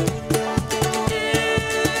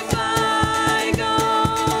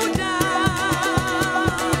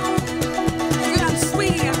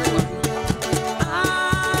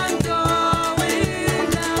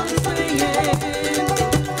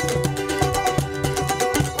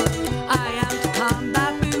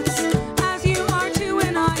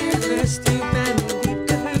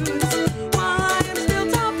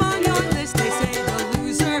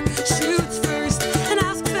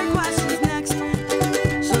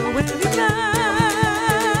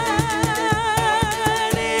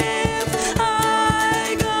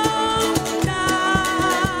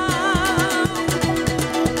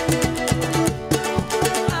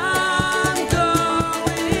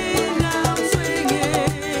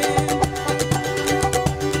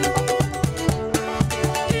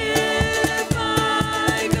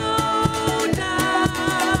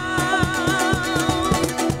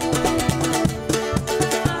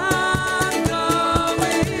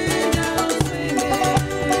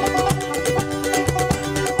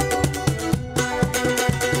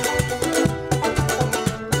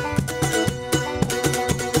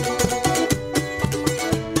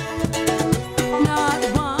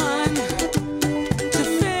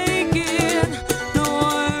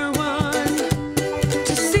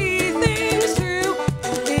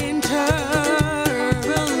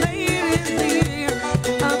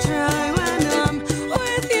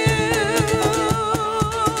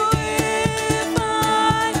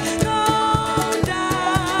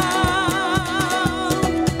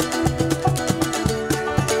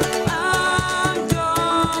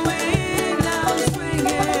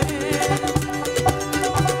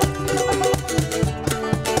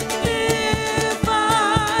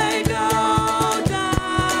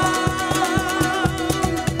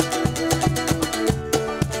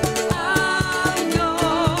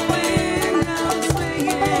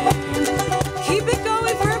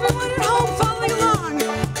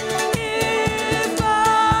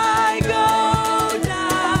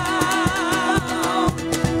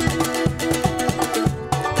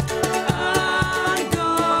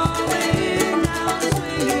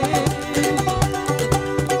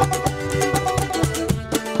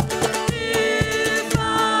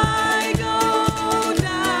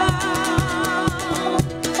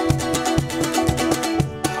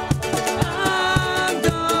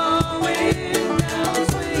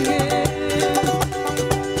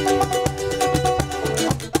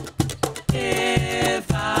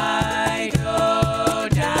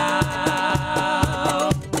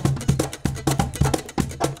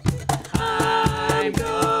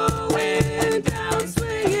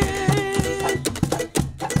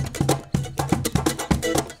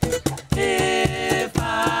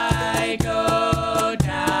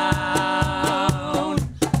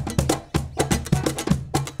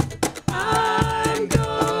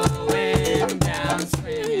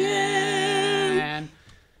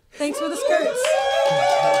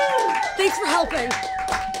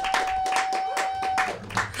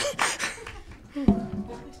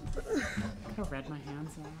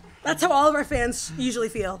how all of our fans usually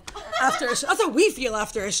feel after a show. That's how we feel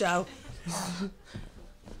after a show.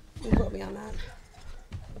 You quote me on that.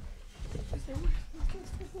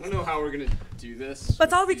 I don't know how we're gonna do this.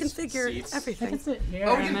 That's all with we these configure seats. everything. Here,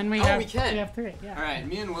 Oh, and then we we can. have 3. Yeah. All right,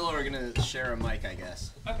 me and Willow are gonna share a mic, I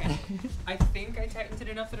guess. Okay. I think I tightened it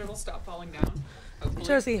enough that it'll stop falling down. Hopefully.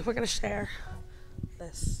 Josie, we're gonna share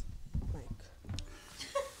this mic.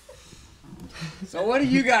 So what do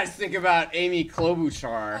you guys think about Amy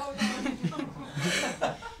Klobuchar?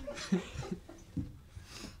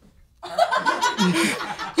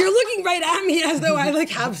 You're looking right at me as though I like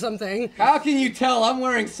have something. How can you tell? I'm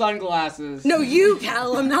wearing sunglasses. No, you,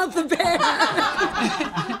 Callum, not the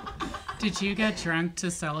bear. Did you get drunk to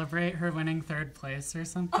celebrate her winning 3rd place or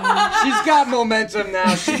something? She's got momentum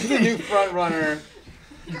now. She's the new front runner.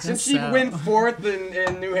 Since she so. went 4th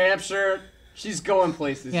in New Hampshire, she's going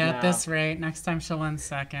places Yeah, now. at this rate, next time she'll win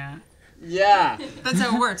 2nd. Yeah. That's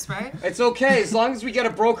how it works, right? It's okay. As long as we get a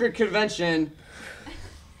brokered convention,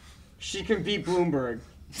 she can beat Bloomberg.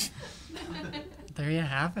 There you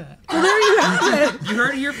have it. There you have it. You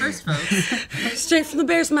heard it here first, folks. Straight from the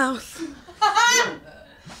bear's mouth.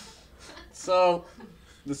 So,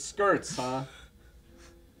 the skirts, huh?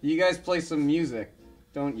 You guys play some music,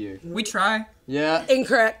 don't you? We try. Yeah.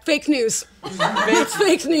 Incorrect. Fake news. It's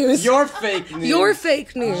fake news. You're fake news. You're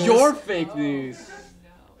fake news. You're fake news.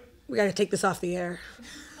 We gotta take this off the air.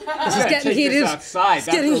 This is getting take heated. This outside. It's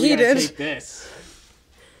That's getting where we gotta heated. take this.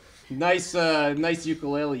 Nice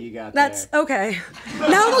ukulele you got That's there. okay.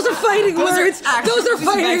 Now those are fighting words. Those are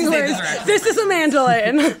fighting words. This is a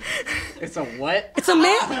mandolin. It's a what? It's a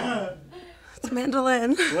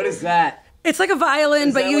mandolin. What is that? It's like a violin,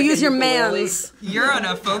 Is but that you like use a your ukulele? mans. You're on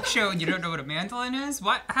a folk show and you don't know what a mandolin is?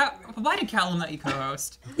 Why did Callum let you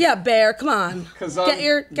co-host? Yeah, bear. Come on. Because I'm Get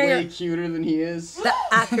your way cuter than he is.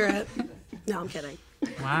 accurate. No, I'm kidding.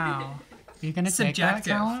 Wow. Are you gonna take that,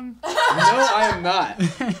 Subjective. Callum? No, I am not.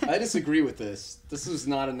 I disagree with this. This was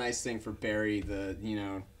not a nice thing for Barry, the,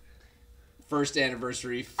 first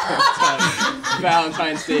anniversary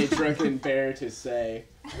Valentine's Day drunken bear to say.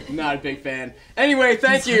 I'm not a big fan. Anyway,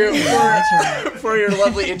 thank you for your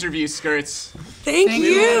lovely interview, Skirts. Thank you,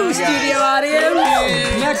 you studio audience.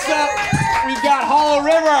 Next up, we've got Hollow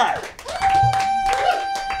River.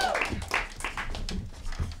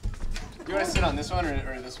 Do you want to sit on this one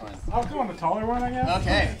or this one? I'll go on the taller one, I guess.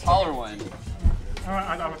 Okay, taller one.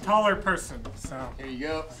 I'm a taller person, so Here you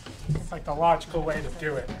go. it's like the logical way to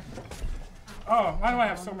do it. Oh, why do I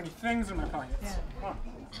have so many things in my pockets? Huh.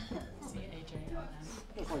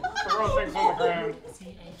 Just like throw things on the ground.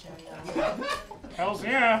 Hells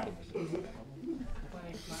yeah.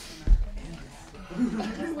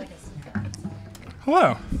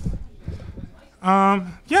 Hello.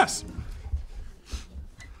 Yes.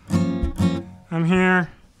 I'm here.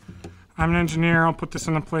 I'm an engineer. I'll put this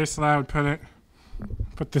in the place that I would put it.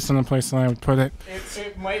 Put this in the place that I would put it.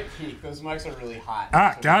 It might peak. Those mics are really hot.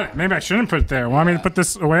 Ah, got it. Maybe I shouldn't put it there. Want me to put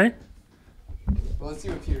this away? Well, let's see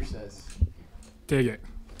what Peter says. Dig it.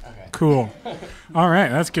 Okay. Cool. All right,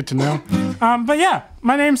 that's good to know. But yeah,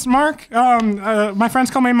 my name's Mark. My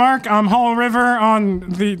friends call me Mark. I'm Hollow River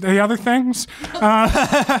on the other things.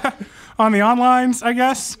 On the onlines, I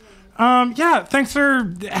guess. Yeah, thanks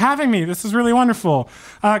for having me. This is really wonderful.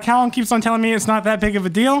 Callum keeps on telling me it's not that big of a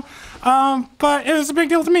deal, but it was a big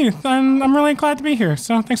deal to me, and I'm really glad to be here.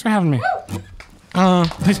 So thanks for having me.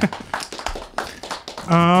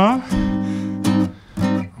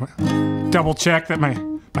 Double check that my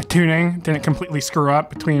tuning didn't completely screw up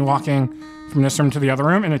between walking from this room to the other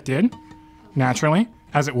room, and it did, naturally,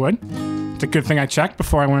 as it would. It's a good thing I checked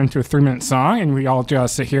before I went into a 3-minute song, and we all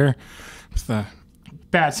just sit here with the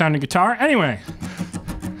bad sounding guitar. Anyway,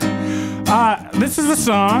 this is a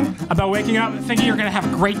song about waking up and thinking you're gonna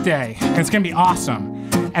have a great day and it's gonna be awesome.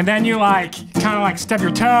 And then you kind of stub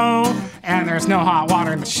your toe and there's no hot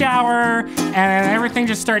water in the shower and everything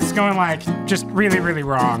just starts going just really, really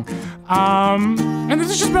wrong. And this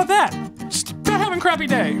is just about that. Just about having a crappy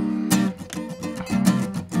day.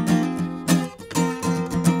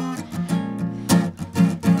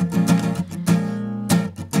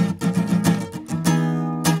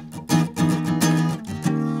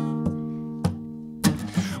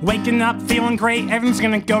 Waking up, feeling great, everything's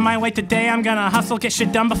gonna go my way today. I'm gonna hustle, get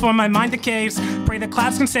shit done before my mind decays. Pray the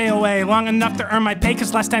clouds can stay away long enough to earn my pay,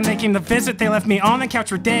 cause last time they came to visit, they left me on the couch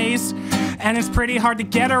for days. And it's pretty hard to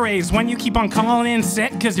get a raise when you keep on calling in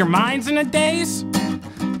sick, cause your mind's in a daze.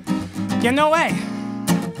 Yeah, no way.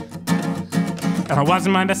 If I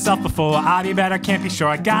wasn't my best self before, I'd be better, can't be sure.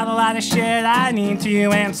 I got a lot of shit I need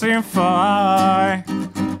to answer for.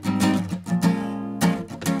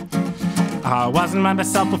 Wasn't by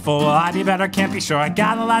myself before, will I be better? Can't be sure. I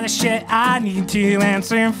got a lot of shit I need to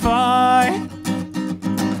answer for.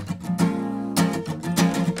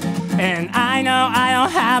 And I know I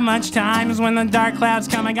don't have much time, 'cause when the dark clouds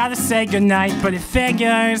come I gotta say goodnight. But it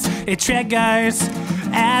figures, it triggers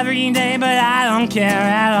every day, but I don't care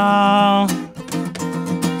at all.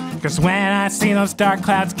 'Cause when I see those dark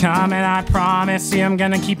clouds coming, I promise you I'm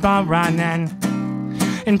gonna keep on running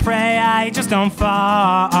and pray I just don't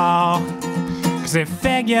fall. 'Cause it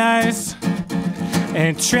figures,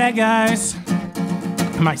 it triggers,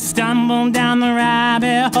 might stumble down the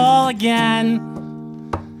rabbit hole again.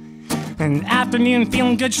 An afternoon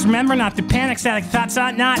feeling good, just remember not to panic. Static thoughts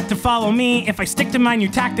ought not to follow me if I stick to my new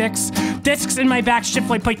tactics. Discs in my back shift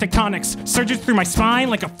like plate tectonics. Surges through my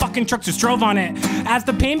spine like a fucking truck just drove on it. As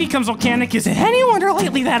the pain becomes volcanic, is it any wonder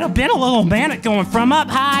lately that I've been a little manic? Going from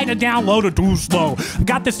up high to down low to too slow. I've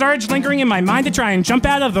got this urge lingering in my mind to try and jump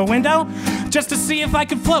out of the window just to see if I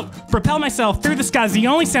could float. Propel myself through the skies, the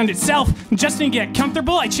only sound itself. Just to get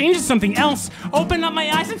comfortable, I change to something else. Open up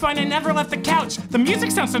my eyes and find I never left the couch. The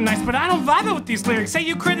music sounds so nice, but I don't vibe it with these lyrics. Hey,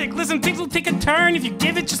 you critic, listen, things will take a turn if you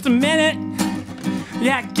give it just a minute.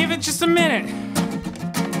 Yeah, give it just a minute.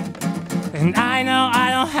 And I know I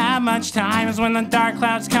don't have much time, 'cause when the dark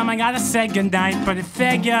clouds come I gotta say goodnight. But it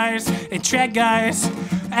figures, it triggers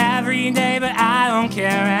every day, but I don't care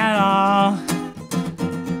at all.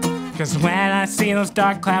 'Cause when I see those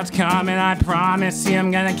dark clouds coming, I promise you I'm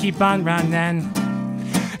gonna keep on running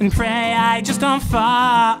and pray I just don't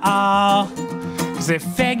fall. 'Cause it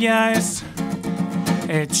figures,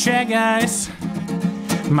 it triggers,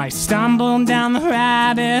 might stumble down the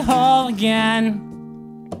rabbit hole again.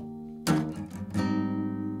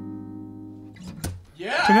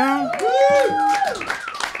 Yeah!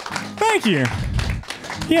 Thank you.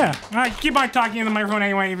 Yeah, I keep on talking in the microphone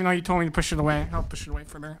anyway, even though you told me to push it away. I'll push it away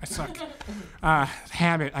further. I suck.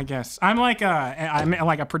 Habit, I guess. I'm like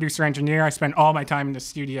a producer engineer. I spend all my time in the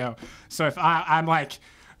studio. So if I'm like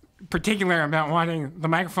particular about wanting the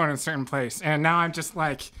microphone in a certain place, and now I'm just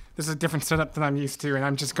like, this is a different setup than I'm used to, and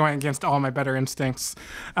I'm just going against all my better instincts.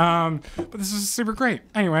 But this is super great.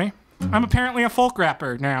 Anyway, I'm apparently a folk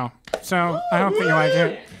rapper now, so I hope that you like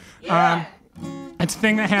it. It's a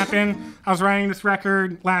thing that happened. I was writing this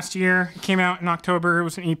record last year. It came out in October. It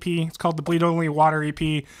was an EP. It's called the Bleed Only Water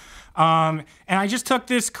EP. And I just took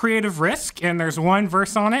this creative risk, and there's one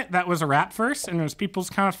verse on it that was a rap verse, and it was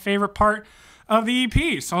people's kind of favorite part of the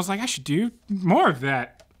EP. So I was like, I should do more of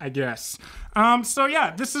that, I guess. So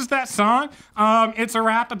yeah, this is that song. It's a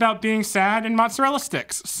rap about being sad and mozzarella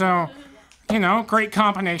sticks. So, you know, great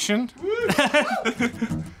combination.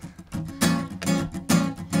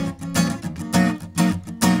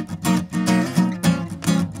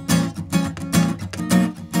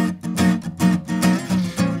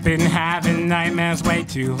 Been having nightmares way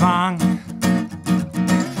too long,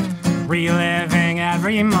 reliving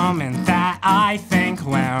every moment that I think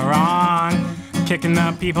went wrong, kicking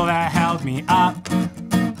the people that held me up,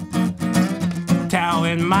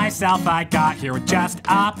 telling myself I got here with just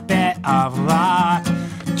a bit of luck,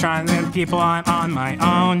 trying to win people I'm on my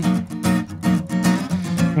own.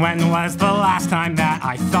 When was the last time that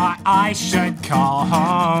I thought I should call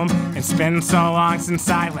home? It's been so long since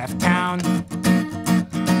I left town.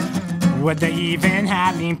 Would they even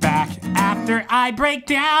have me back after I break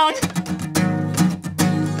down?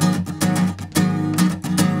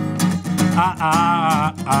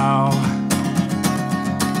 Uh-oh.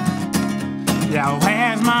 Yeah,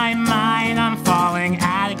 where's my mind? I'm falling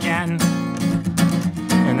out again.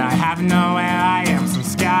 And I have nowhere I am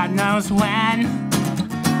since God knows when.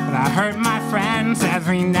 But I hurt my friends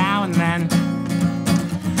every now and then,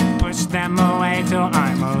 push them away till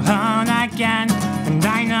I'm alone again. And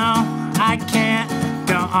I know I can't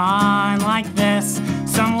go on like this.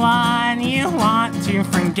 Someone you want to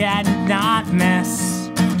forget, not miss.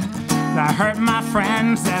 I hurt my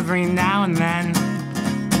friends every now and then,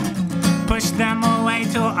 push them away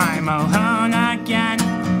till I'm alone again.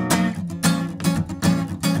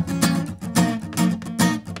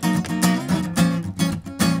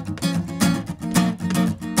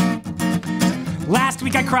 Last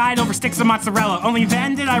week I cried over sticks of mozzarella. Only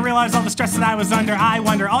then did I realize all the stress that I was under. I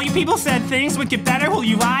wonder, all you people said things would get better. Well,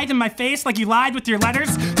 you lied in my face like you lied with your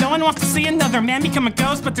letters. No one wants to see another man become a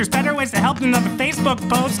ghost, but there's better ways to help than another Facebook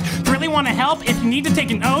post. If you really want to help, if you need to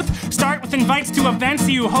take an oath, start with invites to events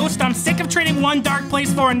you host. I'm sick of trading one dark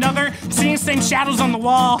place for another, seeing the same shadows on the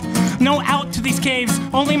wall. No out to these caves,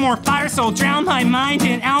 only more fire, so I'll drown my mind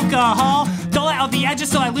in alcohol. Dole out battle the edges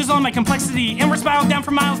till I lose all my complexity. And we're spiraling down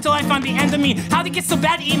for miles till I find the end of me. How'd it get so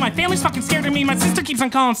bad to eat? My family's fucking scared of me. My sister keeps on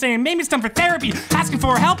calling saying maybe it's time for therapy. Asking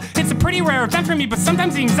for help, it's a pretty rare event for me. But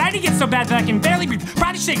sometimes the anxiety gets so bad that I can barely breathe.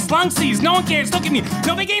 Body shakes, lungs seize, no one cares, look at me.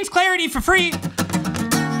 Nobody gains clarity for free.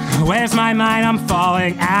 Where's my mind? I'm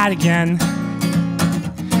falling out again.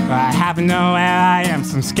 I haven't know where I am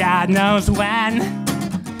since God knows when.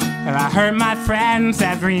 And I hurt my friends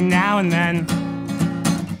every now and then.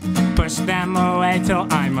 Push them away till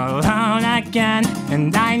I'm alone again.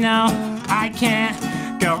 And I know I can't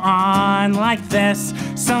go on like this.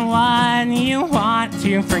 Someone you want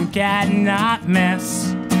to forget, not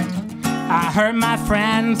miss. I hurt my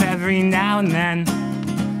friends every now and then.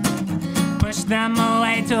 Push them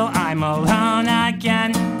away till I'm alone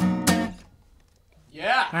again.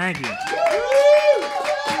 Yeah. Thank you.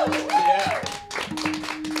 Yeah.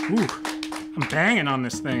 Ooh, I'm banging on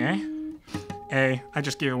this thing, eh? I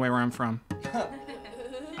just gave away where I'm from.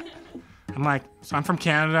 I'm from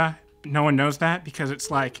Canada. No one knows that because it's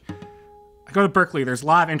like, I go to Berkeley, there's a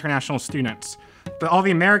lot of international students. But all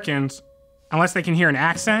the Americans, unless they can hear an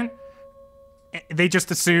accent, they just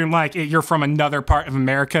assume like you're from another part of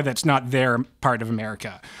America that's not their part of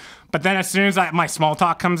America. But then as soon as my small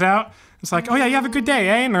talk comes out, it's like, oh yeah, you have a good day,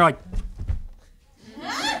 eh? And they're like,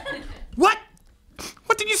 what?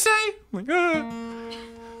 What did you say? I'm like,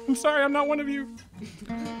 I'm sorry, I'm not one of you.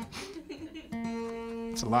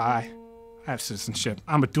 It's a lie. I have citizenship.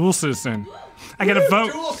 I'm a dual citizen. I get a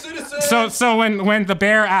vote. Dual citizen. So when the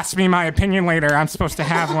bear asks me my opinion later, I'm supposed to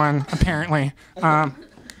have one, apparently. So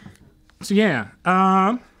yeah.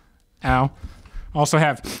 Ow. Also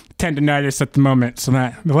have tendonitis at the moment, so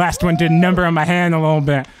that the last one did number on my hand a little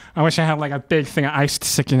bit. I wish I had like a big thing of ice to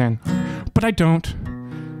stick it in, but I don't.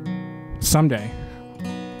 Someday.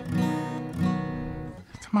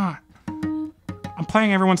 Come on. I'm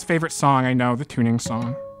playing everyone's favorite song I know, the tuning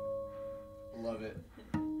song. Love it.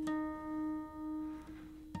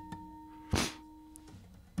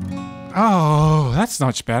 Oh, that's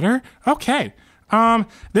much better. Okay.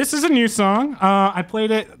 This is a new song. I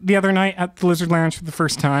played it the other night at the Lizard Lounge for the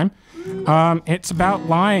first time. It's about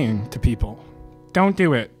lying to people. Don't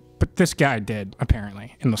do it, but this guy did,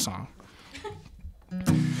 apparently, in the song.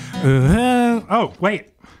 Oh,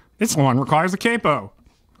 wait. This one requires a capo.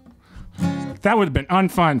 That would have been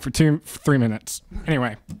unfun for 3 minutes.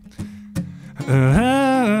 Anyway.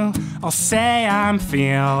 I'll say I'm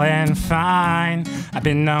feeling fine. I've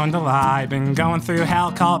been known to lie, been going through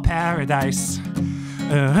hell called paradise.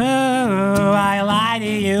 I lie to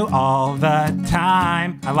you all the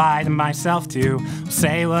time. I lie to myself too.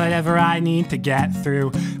 Say whatever I need to get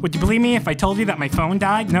through. Would you believe me if I told you that my phone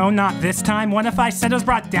died? No, not this time. What if I said it was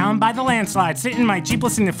brought down by the landslide? Sitting in my Jeep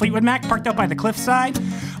listening to Fleetwood Mac, parked up by the cliffside.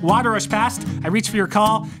 Water rushed past, I reached for your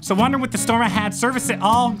call. So wonder with the storm I had, service it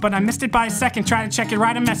all. But I missed it by a second, try to check it,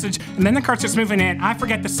 write a message. And then the cart's just moving in, I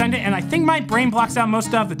forget to send it. And I think my brain blocks out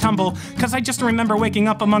most of the tumble. Cause I just remember waking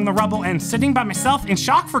up among the rubble and sitting by myself in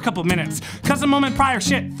shock for a couple minutes. Cause a moment prior,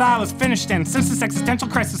 shit, thought I was finished. And since this existential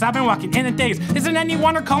crisis, I've been walking in a daze. Isn't any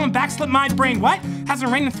wonder calling back slipped my brain? What?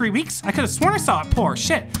 Hasn't rained in 3 weeks? I could have sworn I saw it pour.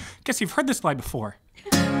 Shit, guess you've heard this lie before.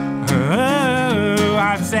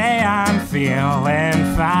 I'd say I'm feeling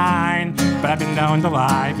fine, but I've been known to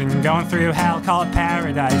lie, been going through hell called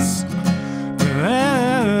paradise.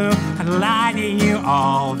 I lie to you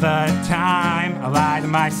all the time. I lie to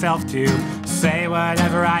myself too. Say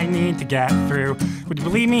whatever I need to get through. Would you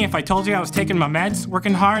believe me if I told you I was taking my meds,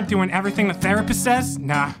 working hard, doing everything the therapist says?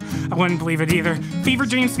 Nah, I wouldn't believe it either. Fever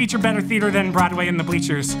dreams feature better theater than Broadway and the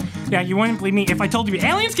bleachers. Yeah, you wouldn't believe me if I told you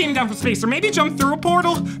aliens came down from space or maybe jumped through a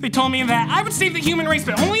portal. They told me that I would save the human race,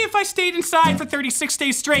 but only if I stayed inside for 36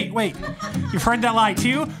 days straight. Wait, you've heard that lie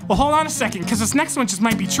too? Well, hold on a second, because this next one just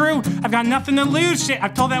might be true. I've got nothing to lose. Shit,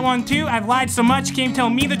 I've told that one too. I've lied so much, came tell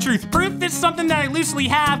me the truth. Proof is something that I loosely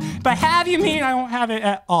have, but have you mean I don't have it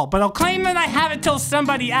at all? But I'll claim that I have it till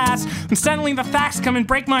somebody asks, and suddenly the facts come and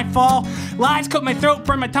break my fall. Lies coat my throat,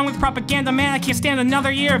 burn my tongue with propaganda. Man, I can't stand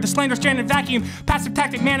another year of the slander stranded vacuum. Passive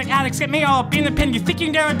tactic, manic addicts get me all up in the pen. You think you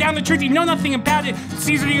can narrow down the truth, you know nothing about it. It's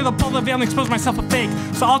easier to pull the veil and expose myself a fake.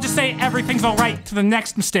 So I'll just say everything's alright to the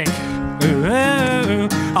next mistake. Ooh,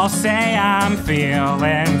 I'll say I'm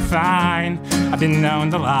feeling fine. I've been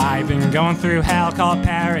known to lie, been going through hell called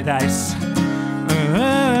paradise.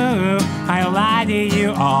 Ooh, I lie to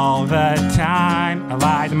you all the time. I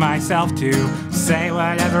lie to myself too. Say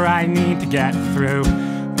whatever I need to get through.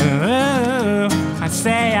 Ooh, I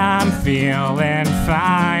say I'm feeling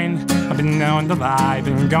fine. I've been known to lie,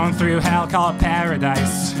 been going through hell called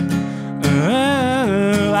paradise.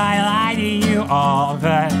 Ooh, I lie to you all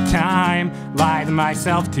the time. Lie to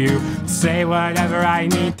myself to say whatever I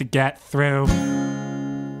need to get through.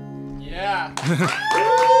 Yeah.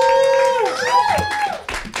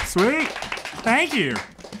 Sweet. Thank you.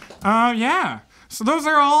 Yeah. So those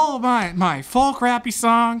are all my folk rappy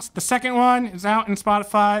songs. The second one is out in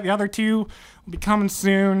Spotify. The other two will be coming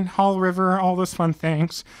soon. Hall River, all those fun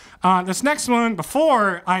things. This next one,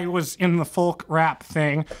 before I was in the folk rap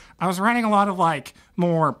thing, I was writing a lot of like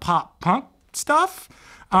more pop punk stuff.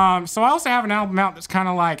 So I also have an album out that's kind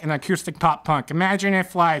of like an acoustic pop punk. Imagine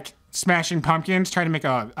if like Smashing Pumpkins tried to make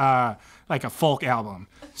a folk album.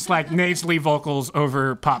 It's like nasally vocals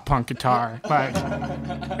over pop punk guitar, but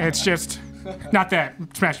it's just not that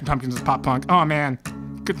Smashing Pumpkins is pop punk. Oh man,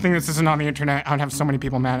 good thing this isn't on the internet. I'd have so many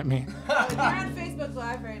people mad at me. You're on Facebook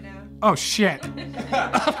Live right now. Oh shit. No,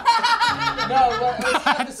 let's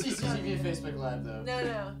have the CCTV Facebook Live though.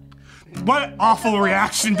 No. What awful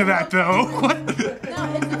reaction to that though. What? No,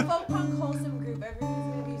 it's a folk punk wholesome group. Everything's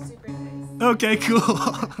gonna be super nice. Okay, cool.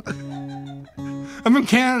 I'm from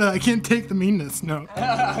Canada. I can't take the meanness. No.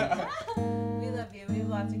 We love you. We have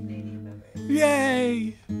lots of Canadian members.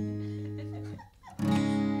 Yay.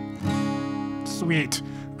 Sweet.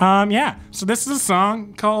 Yeah. So this is a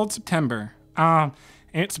song called September.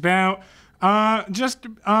 It's about just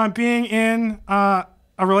being in a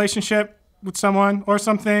relationship with someone or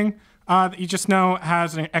something that you just know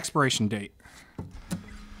has an expiration date.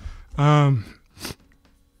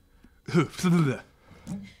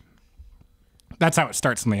 That's how it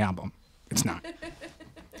starts in the album. It's not.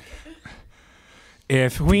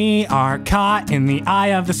 If we are caught in the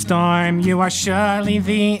eye of the storm, you are surely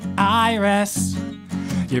the iris.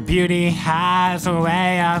 Your beauty has a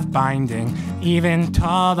way of binding even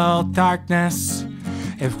total darkness.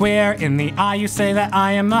 If we're in the eye, you say that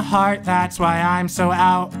I am the heart. That's why I'm so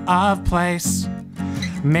out of place.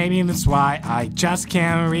 Maybe that's why I just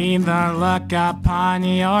can't read the look upon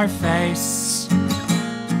your face.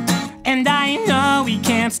 And I know we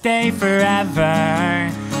can't stay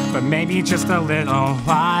forever, but maybe just a little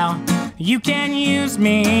while. You can use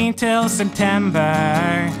me till September,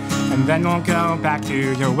 and then we'll go back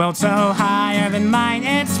to your world so higher than mine.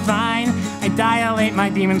 It's fine. I dilate my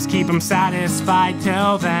demons, keep them satisfied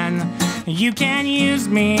till then. You can use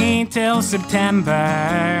me till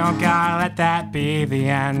September. Oh God, let that be the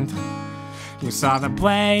end. You saw the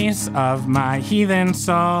blaze of my heathen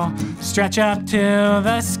soul stretch up to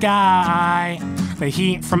the sky. The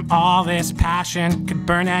heat from all this passion could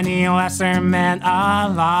burn any lesser man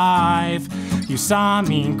alive. You saw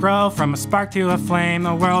me grow from a spark to a flame,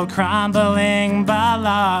 the world crumbling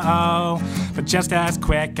below. But just as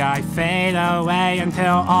quick I fade away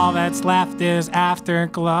until all that's left is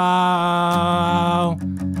afterglow.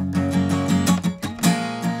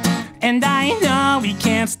 And I know we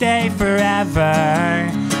can't stay forever,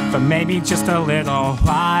 but maybe just a little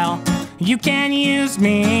while. You can use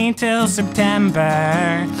me till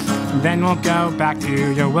September, then we'll go back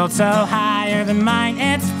to your world so higher than mine.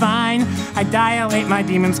 It's fine. I dilate my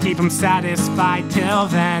demons, keep them satisfied till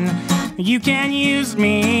then. You can use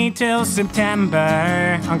me till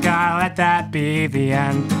September. Oh God, let that be the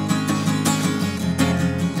end.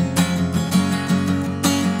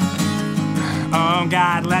 Oh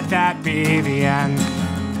God, let that be the end.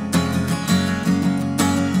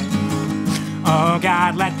 Oh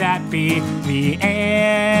God, let that be the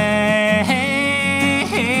end.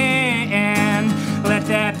 Let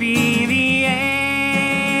that be the end.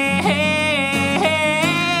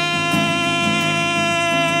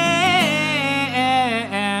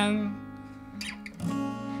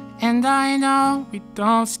 And I know we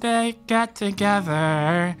don't get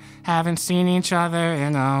together. Haven't seen each other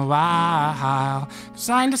in a while. 'Cause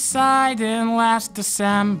I decided last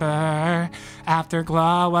December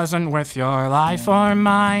Afterglow wasn't worth your life or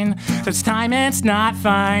mine. This time it's not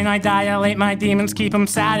fine. I dilate my demons, keep them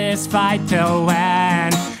satisfied till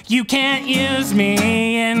when? You can't use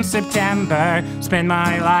me in September. Spend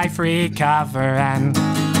my life recovering.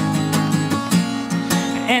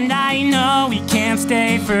 And I know we can't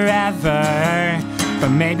stay forever, but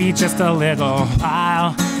maybe just a little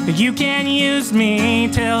while. You can use me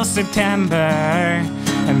till September,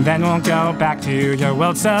 and then we'll go back to your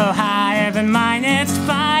world so higher than mine. It's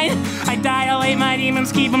fine. I dilate my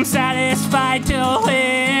demons, keep them satisfied till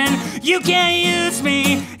when? You can't use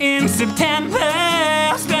me in September.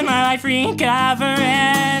 I'll spend my life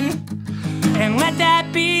recovering, and let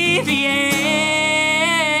that be the end.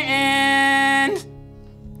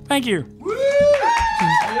 Thank you. Woo!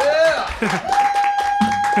 Yeah!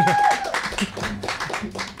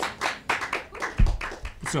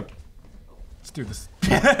 What's up? Let's do this.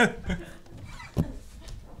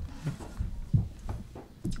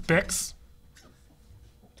 Bix.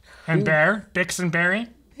 And Bear. Bix and Barry.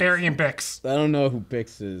 Barry and Bix. I don't know who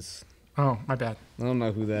Bix is. Oh, my bad. I don't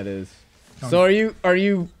know who that is. So are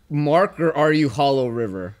you Mark or are you Hollow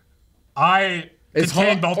River? I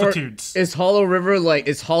contain multitudes. Is Hollow River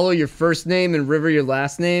is Hollow your first name and River your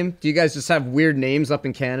last name? Do you guys just have weird names up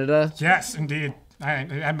in Canada? Yes, indeed.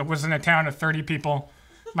 I was in a town of 30 people.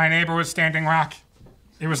 My neighbor was Standing Rock.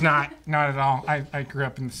 It was not at all. I grew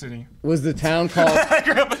up in the city. Was the town called?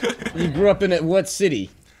 You grew up in what city?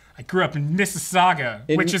 I grew up in Mississauga,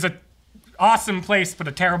 which is an awesome place, but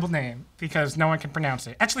a terrible name because no one can pronounce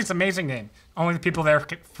it. Actually, it's an amazing name. Only the people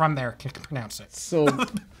from there can pronounce it. So,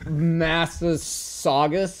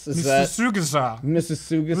 Massasaugas? Is that? Mississauga.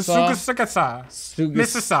 Mississauga.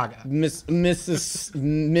 Mississauga.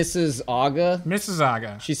 Mrs. Aga?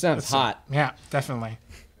 Mississauga. She sounds hot. Yeah, definitely.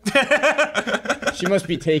 She must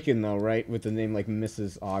be taken though, right? With the name like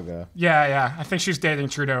Mrs. Aga. Yeah. I think she's dating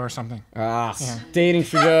Trudeau or something. Dating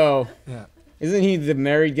Trudeau. Yeah. Isn't he the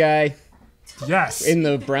married guy? Yes. In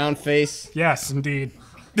the brown face? Yes, indeed.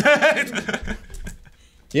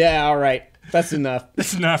 Yeah, all right. That's enough.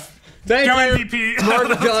 That's enough. Thank Go you, MVP. Mark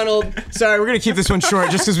McDonald. Sorry, we're going to keep this one short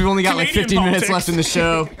just because we've only got like 15 minutes left in the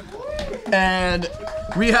show. And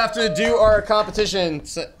we have to do our competition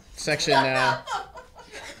section now.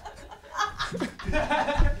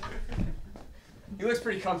 He looks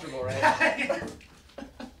pretty comfortable, right?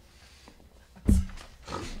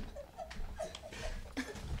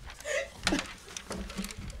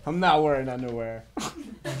 I'm not wearing underwear. I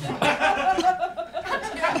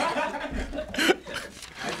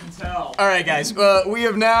can tell. All right, guys. We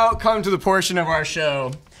have now come to the portion of our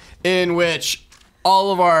show in which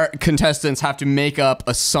all of our contestants have to make up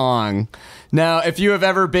a song. Now, if you have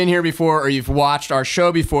ever been here before or you've watched our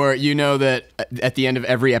show before, you know that at the end of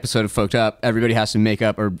every episode of Folked Up, everybody has to make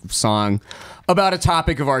up a song about a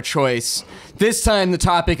topic of our choice. This time, the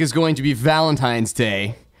topic is going to be Valentine's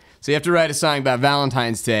Day. So you have to write a song about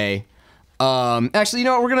Valentine's Day. Actually, you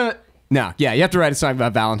know what? You have to write a song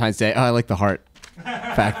about Valentine's Day. Oh, I like the heart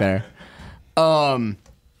back there.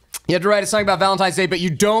 You have to write a song about Valentine's Day, but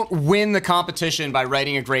you don't win the competition by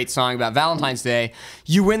writing a great song about Valentine's Day.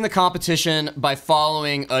 You win the competition by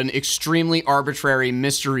following an extremely arbitrary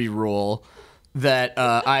mystery rule that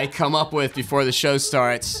I come up with before the show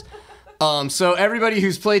starts. So everybody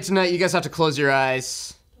who's played tonight, you guys have to close your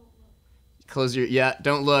eyes.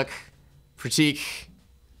 Don't look. Prateek.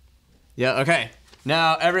 Yeah, okay.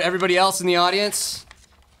 Now, everybody else in the audience,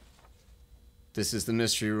 this is the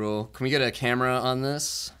mystery rule. Can we get a camera on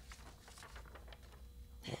this?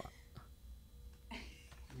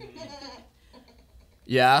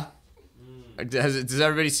 Yeah? Does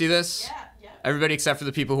everybody see this? Yeah. Everybody except for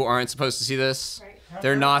the people who aren't supposed to see this? Right.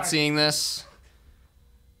 They're not seeing this?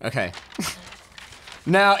 Okay.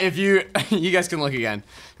 Now, if you guys can look again.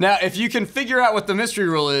 Now, if you can figure out what the mystery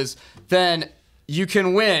rule is, then you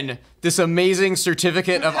can win this amazing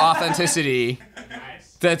certificate of authenticity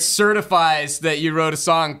that certifies that you wrote a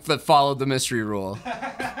song that followed the mystery rule.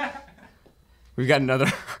 We've got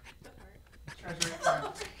another.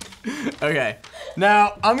 Okay.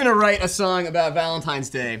 Now, I'm going to write a song about Valentine's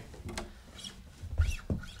Day.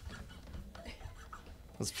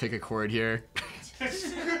 Let's pick a chord here.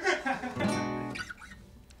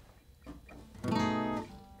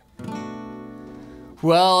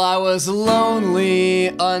 Well, I was lonely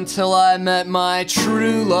until I met my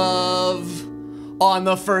true love on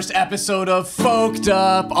the first episode of Folked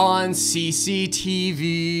Up on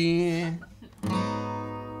CCTV.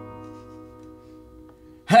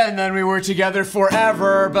 And then we were together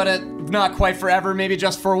forever, but not quite forever, maybe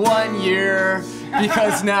just for 1 year,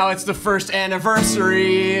 because now it's the first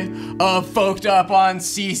anniversary of Folked Up on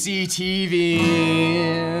CCTV.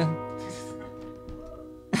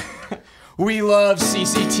 We love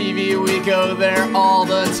CCTV, we go there all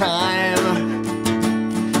the time.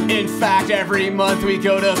 In fact, every month we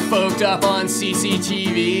go to Folked Up on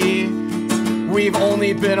CCTV. We've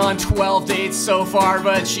only been on 12 dates so far,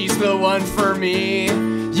 but she's the one for me.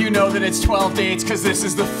 You know that it's 12 dates because this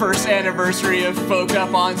is the first anniversary of Folked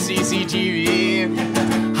Up on CCTV.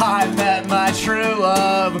 I met my true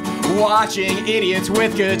love watching idiots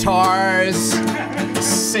with guitars,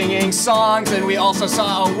 singing songs, and we also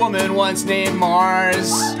saw a woman once named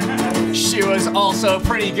Mars. She was also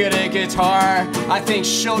pretty good at guitar. I think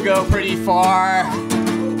she'll go pretty far.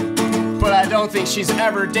 But I don't think she's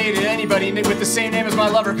ever dated anybody with the same name as my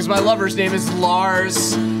lover, because my lover's name is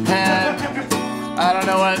Lars. And I don't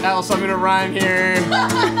know what else I'm gonna rhyme here.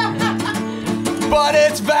 But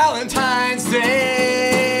it's Valentine's Day,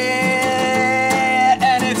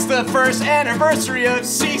 and it's the first anniversary of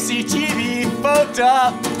CCTV Folked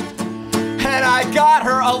Up. And I got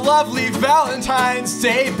her a lovely Valentine's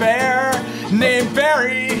Day bear named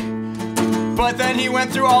Barry. But then he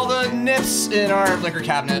went through all the nips in our liquor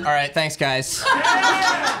cabinet. All right, thanks, guys. All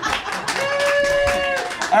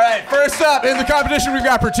right, first up in the competition, we've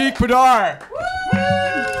got Prateek Padar.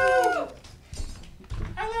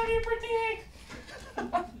 I love you, Prateek.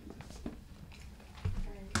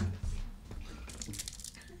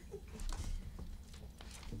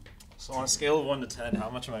 So on a scale of 1 to 10, how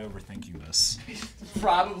much am I overthinking this?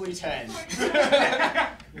 Probably 10.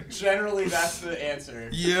 Generally, that's the answer.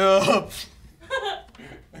 Yup.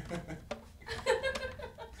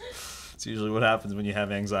 It's usually what happens when you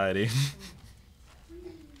have anxiety. It's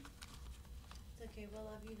okay, we'll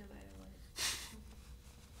love you no matter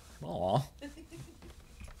what. Aw.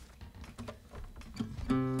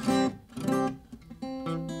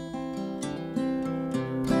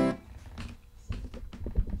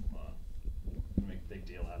 Make a big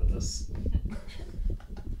deal out of this.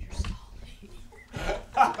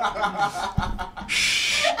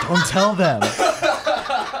 Shh! Don't tell them.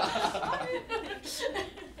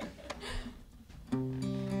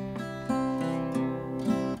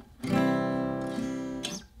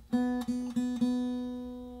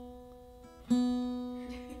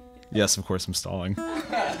 Yes, of course I'm stalling.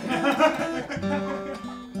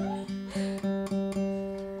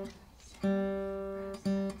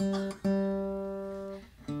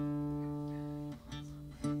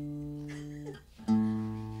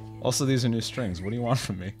 Also, these are new strings. What do you want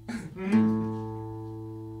from me?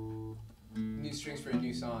 New strings for a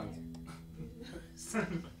new song.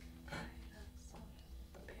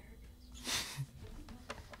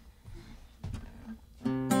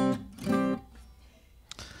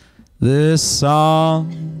 This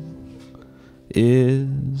song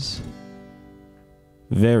is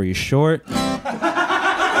very short. Can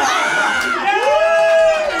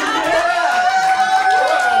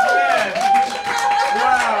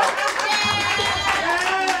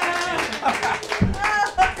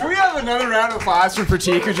we have another round of applause for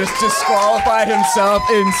Prateek, who just disqualified himself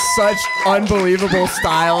in such unbelievable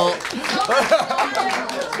style?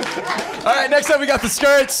 All right, next up we got the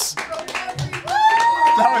skirts.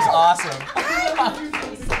 That was awesome.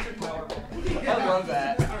 I love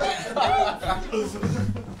that.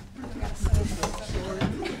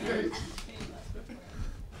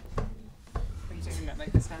 Are you taking that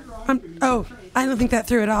like this time? Oh, I don't think that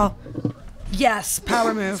through at all. Yes,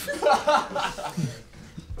 power move.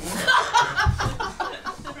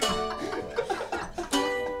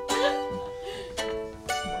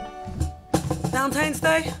 Valentine's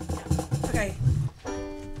Day? Okay.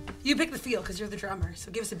 You pick the feel because you're the drummer,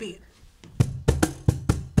 so give us a beat.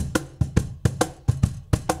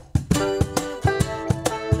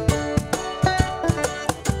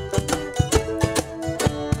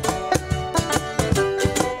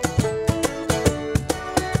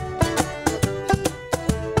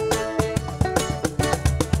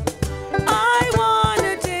 I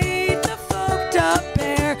wanna date the folked up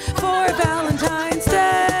bear for Valentine's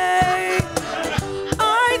Day.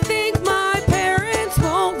 I think my parents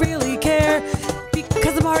won't really care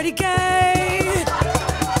because I'm already gay.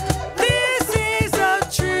 This is a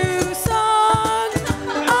true song.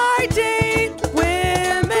 I date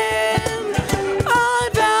women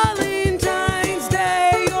on Valentine's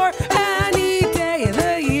Day or any day of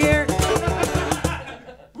the year.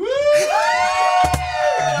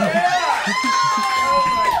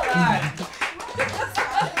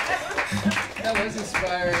 That was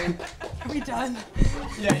inspiring. Are we done?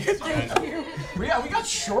 Yeah, you guys Thank you. we got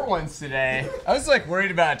short ones today. I was like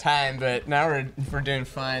worried about time, but now we're doing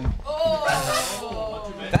fine.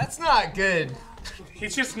 That's not good.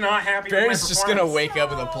 He's just not happy with Barry's my just gonna performance. wake up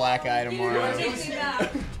with a black eye tomorrow.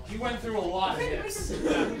 He went through a lot of this.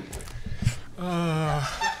 I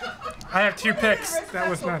have 2 picks. That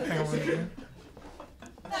was not a thing I wanted to do.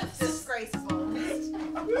 That's disgraceful. That's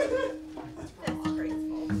disgraceful.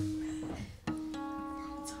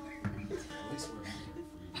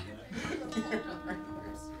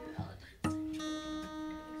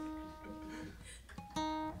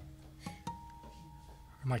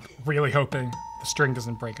 I'm like really hoping the string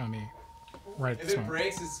doesn't break on me right at If this it moment.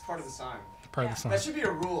 breaks, it's part of the song. Part of the song. That should be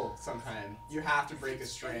a rule sometime. You have to break a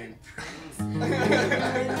string.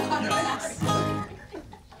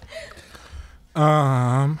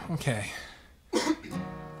 Okay.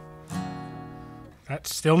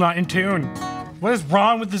 That's still not in tune. What is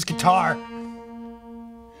wrong with this guitar?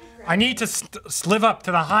 I need to live up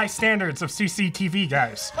to the high standards of CCTV,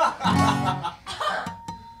 guys.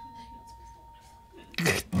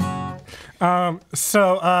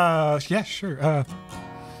 Yeah, sure.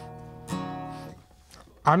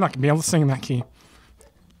 I'm not gonna be able to sing in that key.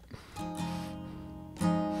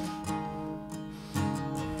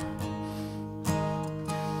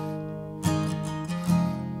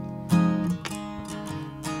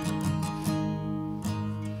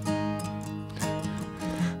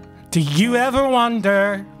 Do you ever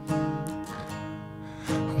wonder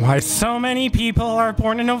why so many people are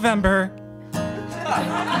born in November?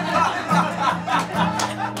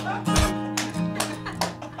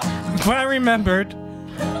 But I remembered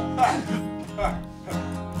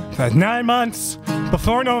that 9 months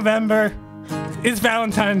before November is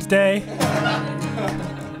Valentine's Day.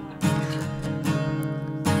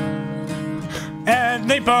 And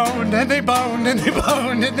they boned, and they boned, and they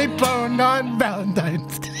boned, and they boned on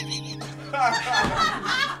Valentine's Day.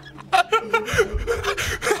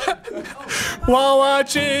 While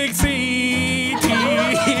watching CCTV.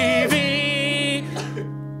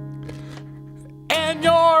 And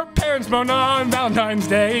your parents boned on Valentine's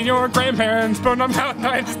Day, and your grandparents boned on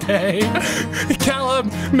Valentine's Day. Callum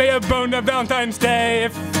may have boned on Valentine's Day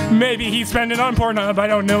if maybe he spent it on Pornhub. I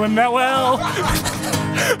don't know him that well.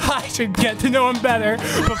 I should get to know him better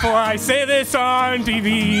before I say this on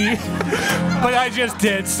TV. But I just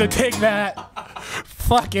did, so take that.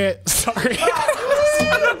 Fuck it. Sorry.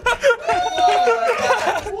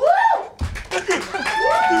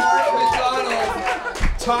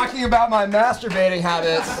 Talking about my masturbating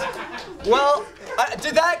habits. Well,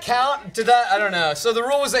 did that count? I don't know. So the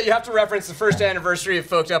rule was that you have to reference the first anniversary of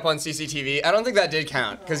Folked Up on CCTV. I don't think that did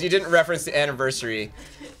count, because you didn't reference the anniversary.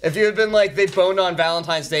 If you had been like, they boned on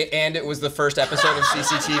Valentine's Day and it was the first episode of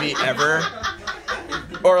CCTV ever,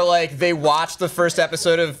 or like, they watched the first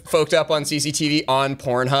episode of Folked Up on CCTV on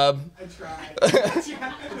Pornhub. I tried.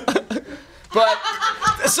 But,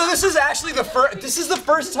 so this is actually the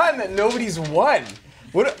first time that nobody's won.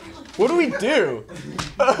 What do we do?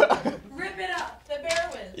 Rip it up. The bear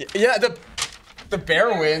wins. Yeah, the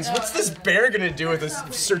bear wins. What's this bear gonna do with a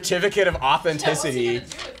certificate of authenticity?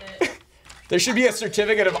 There should be a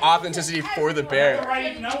certificate of authenticity for the bear.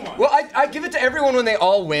 Well, I give it to everyone when they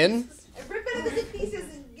all win. Rip it into pieces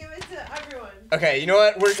and give it to everyone. Okay, you know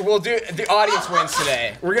what? We'll do the audience wins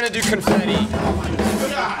today. We're gonna do confetti.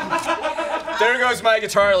 There goes my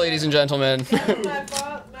guitar, ladies and gentlemen. My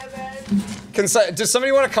fault. My bad. Does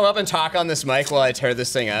somebody want to come up and talk on this mic while I tear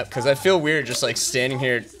this thing up? Because I feel weird just like standing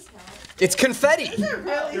here. It's confetti. Do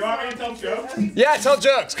you want me to tell jokes? Yeah, tell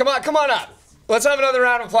jokes. Come on up. Let's have another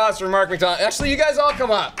round of applause for Mark McDonald. Actually, you guys all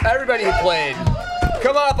come up. Everybody who played.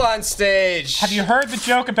 Come up on stage. Have you heard the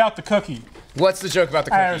joke about the cookie? What's the joke about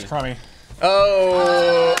the cookie? It was crummy.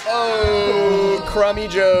 Oh, crummy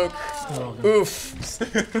joke. Oof.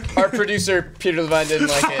 Our producer, Peter Levine, didn't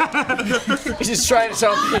like it. He's just trying to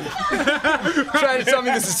tell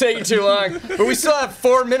me this is taking too long. But we still have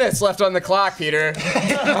 4 minutes left on the clock, Peter.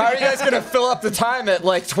 How are you guys gonna fill up the time at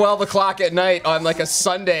like 12 o'clock at night on like a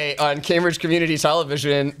Sunday on Cambridge Community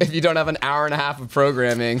Television if you don't have an hour and a half of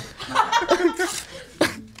programming?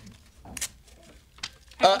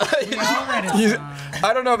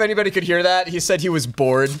 I don't know if anybody could hear that. He said he was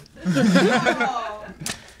bored.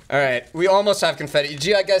 All right, we almost have confetti. Do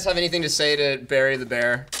you guys have anything to say to Barry the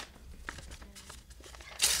Bear?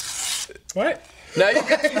 What? No,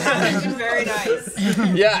 Very nice.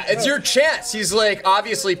 yeah, it's your chance. He's like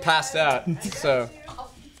obviously passed out, so.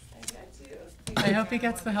 I hope he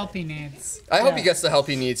gets the help he needs. I hope he gets the help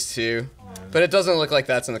he needs too, but it doesn't look like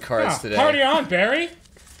that's in the cards today. Party on, Barry.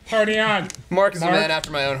 Party on. Mark is a man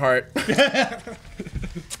after my own heart.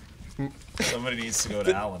 Somebody needs to go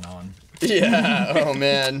to Al-Anon. Yeah, oh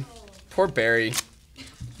man. Poor Barry.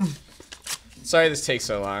 Sorry this takes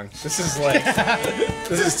so long. This is like,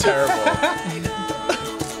 this is terrible.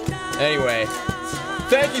 Anyway,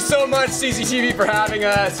 thank you so much CCTV for having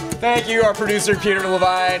us. Thank you our producer Peter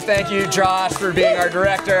Levine. Thank you Josh for being our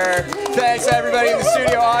director. Thanks everybody in the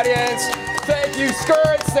studio audience. Thank you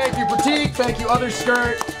Skirts. Thank you Prateek. Thank you other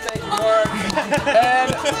Skirt. Thank you Mark.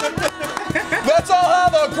 And let's all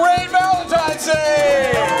have a great Valentine's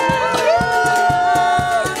Day!